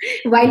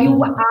 While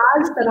you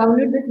are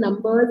surrounded with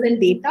numbers and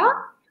data,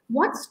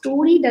 what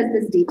story does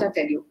this data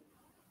tell you?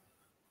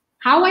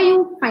 How are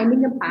you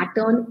finding a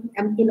pattern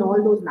in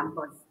all those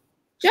numbers?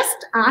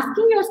 Just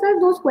asking yourself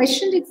those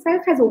questions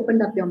itself has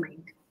opened up your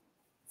mind.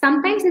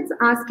 Sometimes it's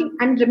asking,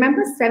 and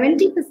remember,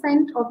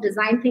 70% of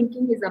design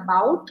thinking is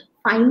about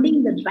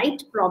finding the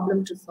right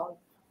problem to solve,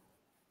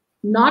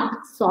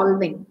 not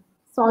solving.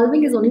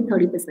 Solving is only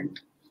 30%.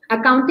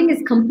 Accounting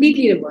is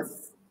completely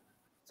reverse.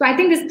 So I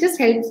think this just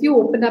helps you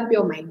open up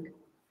your mind.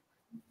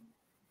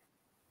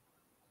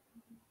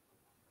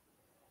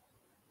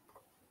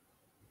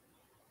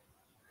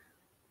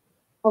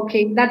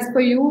 Okay, that's for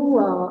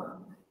you.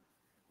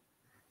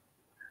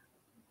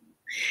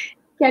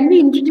 Can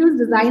we introduce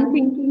design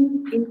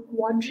thinking in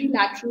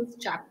quadrilaterals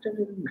chapter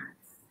in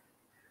maths?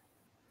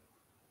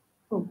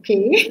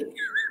 Okay.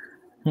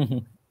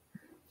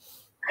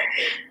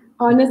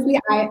 Honestly,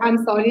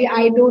 I'm sorry,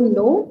 I don't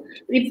know.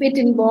 If it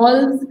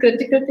involves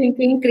critical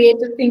thinking,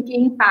 creative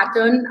thinking,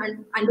 pattern,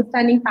 and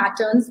understanding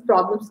patterns,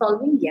 problem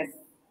solving, yes,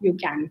 you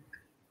can.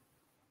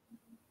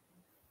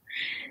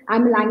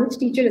 I'm a language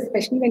teacher,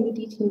 especially when we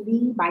teach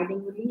Hindi,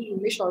 bilingually,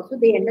 English also,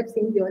 they end up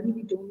saying, really,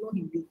 we don't know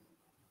Hindi.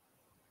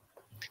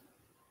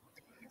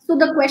 So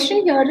the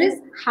question here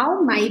is,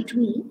 how might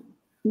we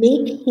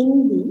make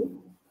Hindi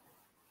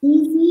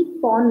easy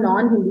for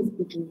non-Hindi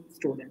speaking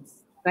students,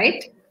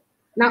 right?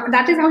 Now,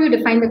 that is how you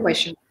define the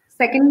question.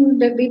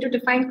 Second way to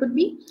define could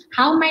be,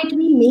 how might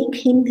we make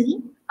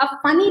Hindi a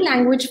funny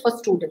language for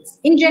students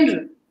in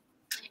general?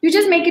 You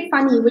just make it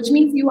funny, which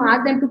means you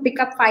ask them to pick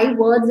up 5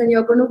 words and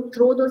you're going to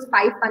throw those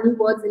 5 funny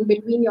words in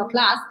between your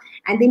class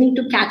and they need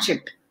to catch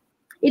it.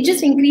 It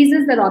just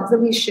increases their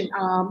observation,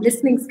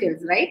 listening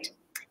skills, right?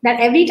 That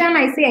every time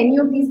I say any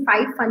of these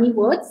 5 funny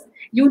words,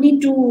 you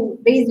need to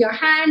raise your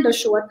hand or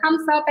show a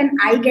thumbs up and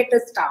I get a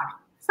star.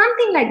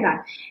 Something like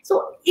that.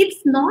 So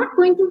it's not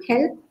going to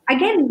help.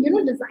 Again,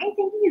 design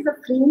thinking is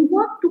a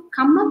framework to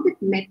come up with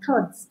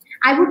methods.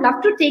 I would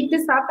love to take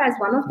this up as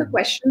one of the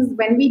questions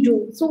when we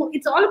do. So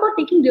it's all about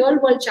taking real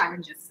world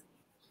challenges.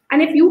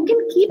 And if you can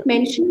keep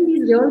mentioning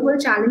these real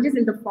world challenges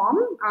in the form,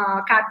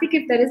 Karthik,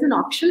 if there is an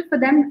option for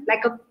them,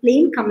 like a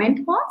plain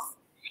comment box,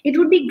 it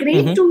would be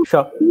great to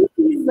see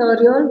these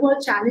real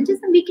world challenges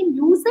and we can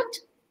use it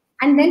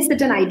and then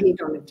sit and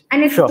ideate on it.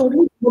 And it's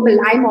totally doable.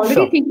 I'm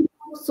already thinking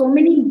of so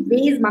many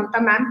ways,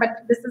 Mamta ma'am,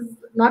 but this is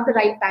not the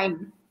right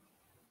time.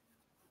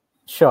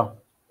 Sure,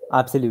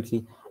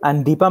 absolutely.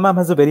 And Deepa ma'am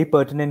has a very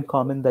pertinent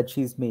comment that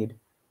she's made.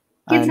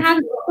 Kids have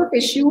lots of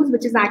issues,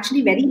 which is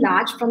actually very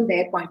large from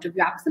their point of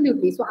view.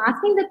 Absolutely. So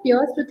asking the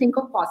peers to think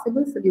of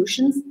possible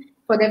solutions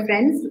for their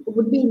friends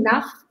would be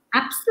enough.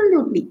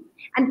 Absolutely.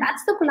 And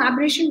that's the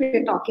collaboration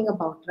we're talking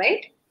about,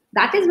 right?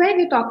 That is where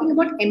we're talking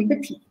about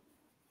empathy.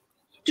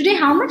 Today,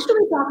 how much do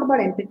we talk about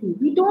empathy?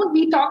 We don't.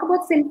 We talk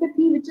about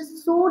sympathy, which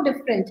is so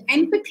different.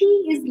 Empathy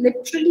is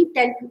literally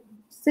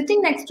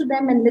sitting next to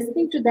them and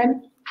listening to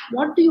them.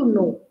 What do you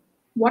know?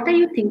 What are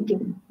you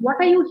thinking? What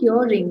are you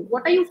hearing?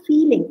 What are you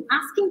feeling?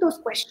 Asking those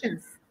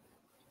questions.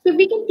 So if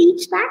we can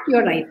teach that,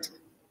 you're right.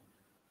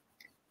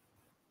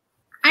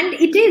 And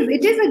it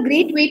is a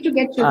great way to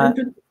get children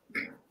to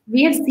think.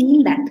 We have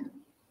seen that.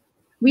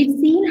 We've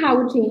seen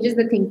how it changes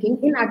the thinking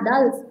in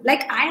adults.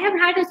 Like I have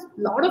had a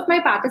lot of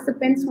my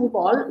participants who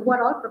are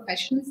all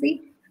professionals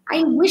say,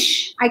 I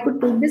wish I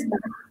could take this back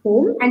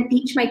home and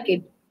teach my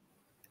kid.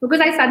 Because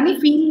I suddenly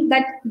feel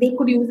that they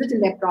could use it in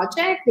their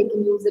project, they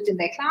can use it in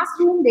their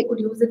classroom, they could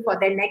use it for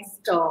their next,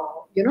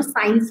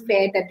 science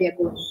fair that they're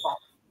going for.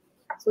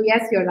 So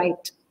yes, you're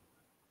right.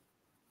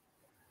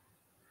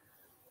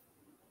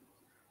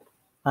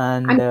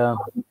 And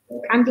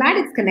I'm glad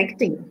it's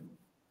connecting.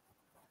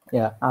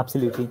 Yeah,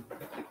 absolutely.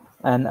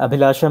 And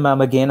Abhilasha ma'am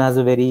again has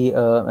a very,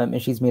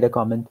 she's made a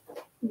comment.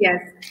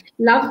 Yes,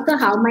 love the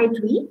how might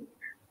we.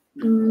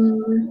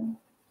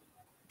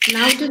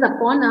 Now it is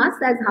upon us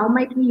as how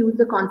might we use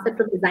the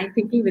concept of design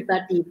thinking with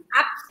our team.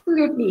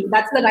 Absolutely.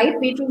 That's the right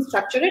way to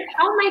structure it.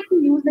 How might we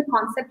use the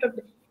concept of,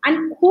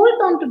 and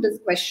hold on to this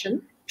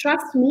question.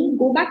 Trust me,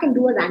 go back and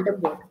do a random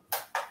word.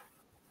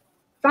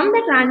 From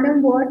that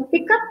random word,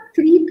 pick up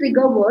 3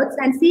 trigger words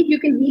and see if you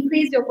can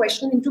rephrase your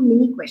question into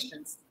mini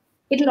questions.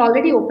 It'll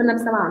already open up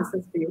some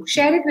answers for you.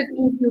 Share it with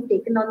me if you've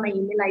taken on my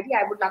email ID.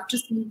 I would love to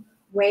see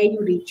where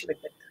you reach with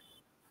it.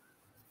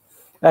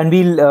 And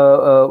we'll,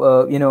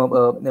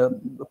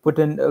 put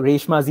in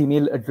Reshma's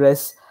email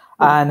address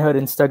and her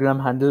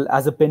Instagram handle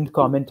as a pinned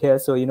comment here.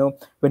 So,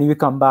 when you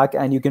come back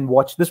and you can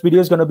watch, this video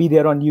is going to be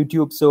there on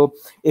YouTube. So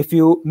if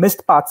you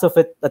missed parts of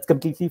it, that's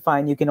completely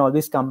fine. You can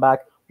always come back,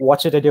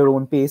 watch it at your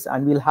own pace,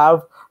 and we'll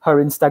have her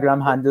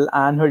Instagram handle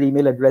and her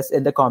email address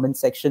in the comment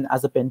section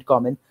as a pinned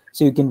comment.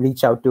 So you can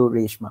reach out to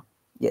Reshma.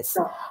 Yes.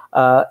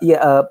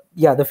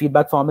 The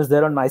feedback form is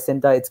there on my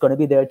CENTA. It's going to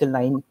be there till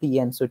 9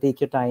 p.m. So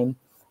take your time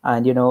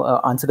and,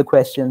 answer the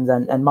questions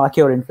and mark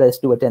your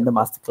interest to attend the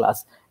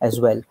masterclass as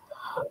well.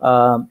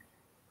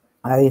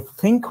 I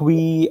think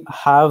we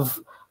have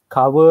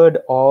covered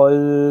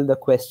all the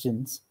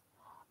questions.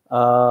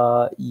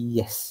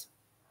 Yes.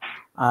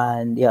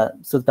 And yeah,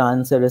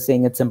 Sultan sir is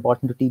saying it's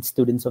important to teach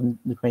students of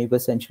the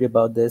 21st century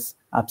about this.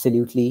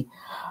 Absolutely.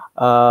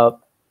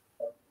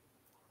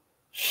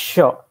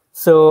 Sure.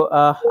 So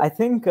I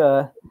think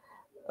I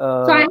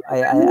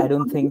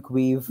don't think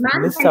we've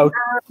missed out.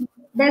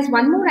 There's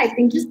one more, I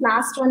think, just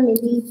last one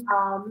maybe.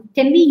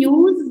 Can we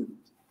use,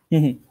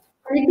 can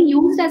it be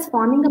used as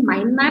forming a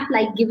mind map,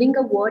 like giving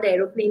a word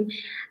aeroplane?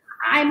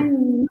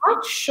 I'm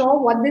not sure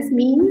what this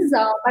means,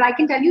 but I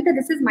can tell you that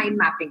this is mind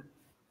mapping.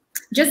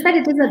 Just that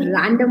it is a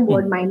random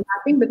word mind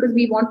mapping because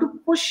we want to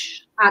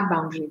push our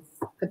boundaries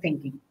for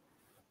thinking.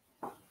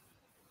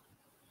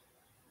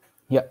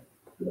 Yeah.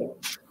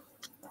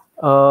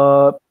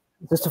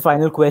 Just a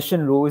final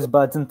question, rose,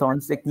 buds, and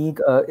thorns technique.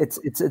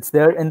 It's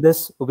there in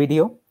this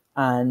video,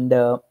 and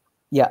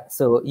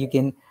so you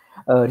can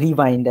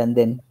rewind and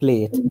then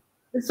play it.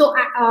 So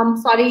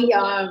sorry,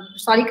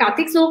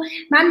 Karthik. So,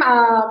 ma'am,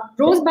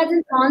 rose, buds,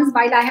 and thorns.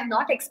 While I have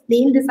not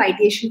explained this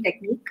ideation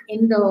technique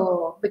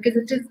because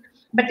it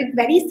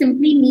very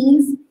simply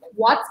means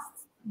what's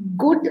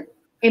good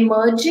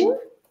emerging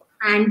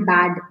and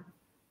bad.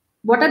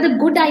 What are the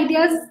good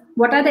ideas?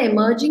 What are the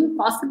emerging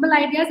possible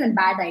ideas and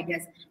bad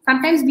ideas?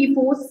 Sometimes we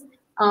force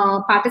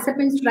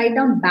participants to write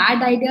down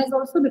bad ideas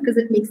also because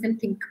it makes them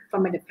think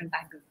from a different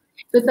angle.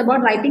 So it's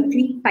about writing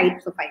 3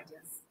 types of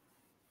ideas.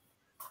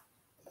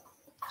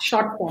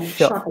 Short form,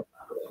 Sure. short.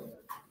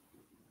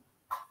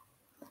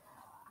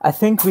 I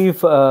think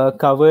we've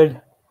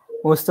covered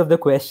most of the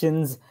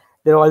questions.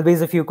 There are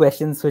always a few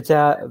questions which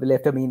are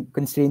left, I mean,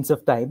 constraints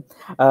of time.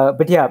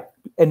 But yeah,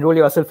 enroll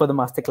yourself for the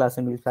masterclass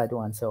and we'll try to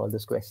answer all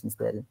those questions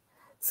there.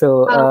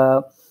 So,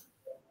 Uh,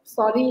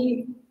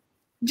 Sorry,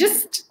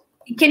 just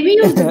can we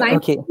use design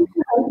okay. to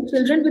help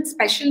children with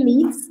special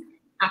needs?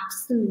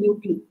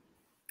 Absolutely.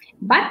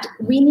 But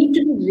we need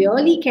to be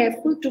really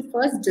careful to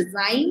first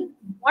design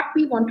what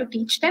we want to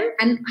teach them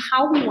and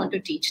how we want to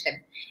teach them.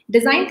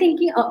 Design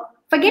thinking,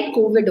 forget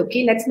COVID,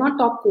 okay? Let's not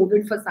talk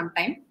COVID for some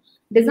time.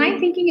 Design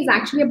thinking is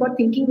actually about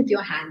thinking with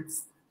your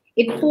hands.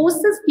 It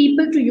forces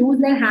people to use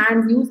their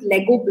hands, use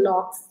Lego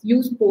blocks,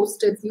 use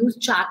post-its, use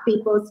chart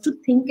papers to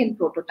think and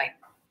prototype.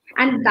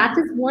 And that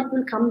is what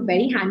will come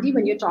very handy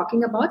when you're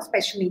talking about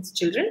special needs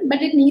children,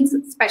 but it needs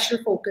special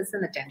focus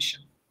and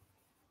attention.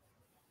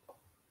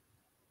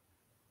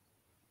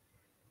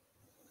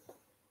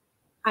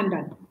 I'm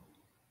done.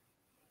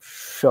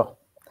 Sure.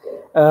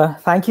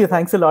 Thank you.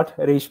 Thanks a lot,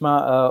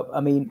 Reshma. I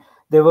mean,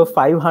 there were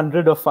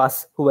 500 of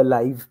us who were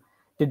live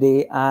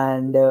today,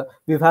 and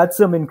we've had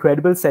some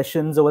incredible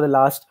sessions over the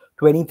last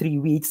 23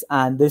 weeks,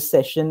 and this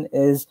session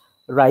is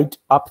right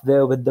up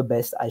there with the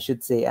best, I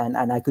should say, and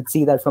I could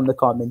see that from the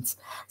comments.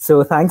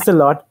 So thanks a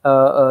lot.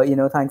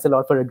 Thanks a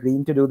lot for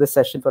agreeing to do this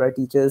session for our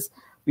teachers.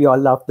 We all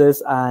love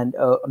this, and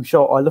I'm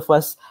sure all of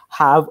us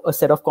have a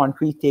set of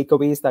concrete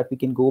takeaways that we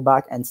can go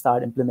back and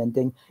start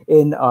implementing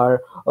in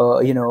our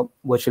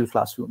virtual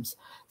classrooms.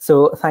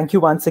 So thank you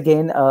once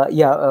again.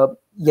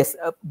 Yes,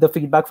 the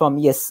feedback form,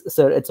 yes,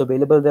 sir, it's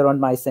available there on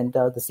my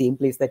center, the same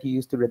place that you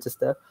used to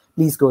register.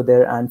 Please go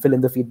there and fill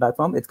in the feedback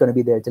form. It's going to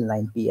be there till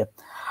 9 p.m.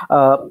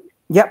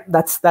 Yeah,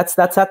 that's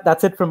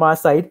it from our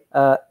side.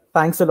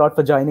 Thanks a lot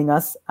for joining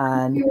us,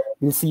 and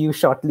we'll see you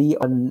shortly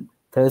on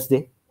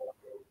Thursday.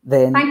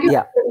 Then, Thank you.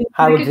 yeah,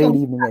 have a great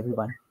evening,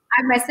 everyone.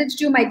 I messaged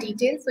you my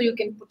details so you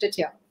can put it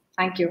here.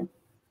 Thank you.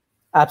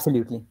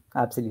 Absolutely.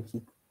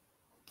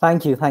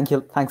 Thank you.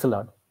 Thanks a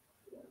lot.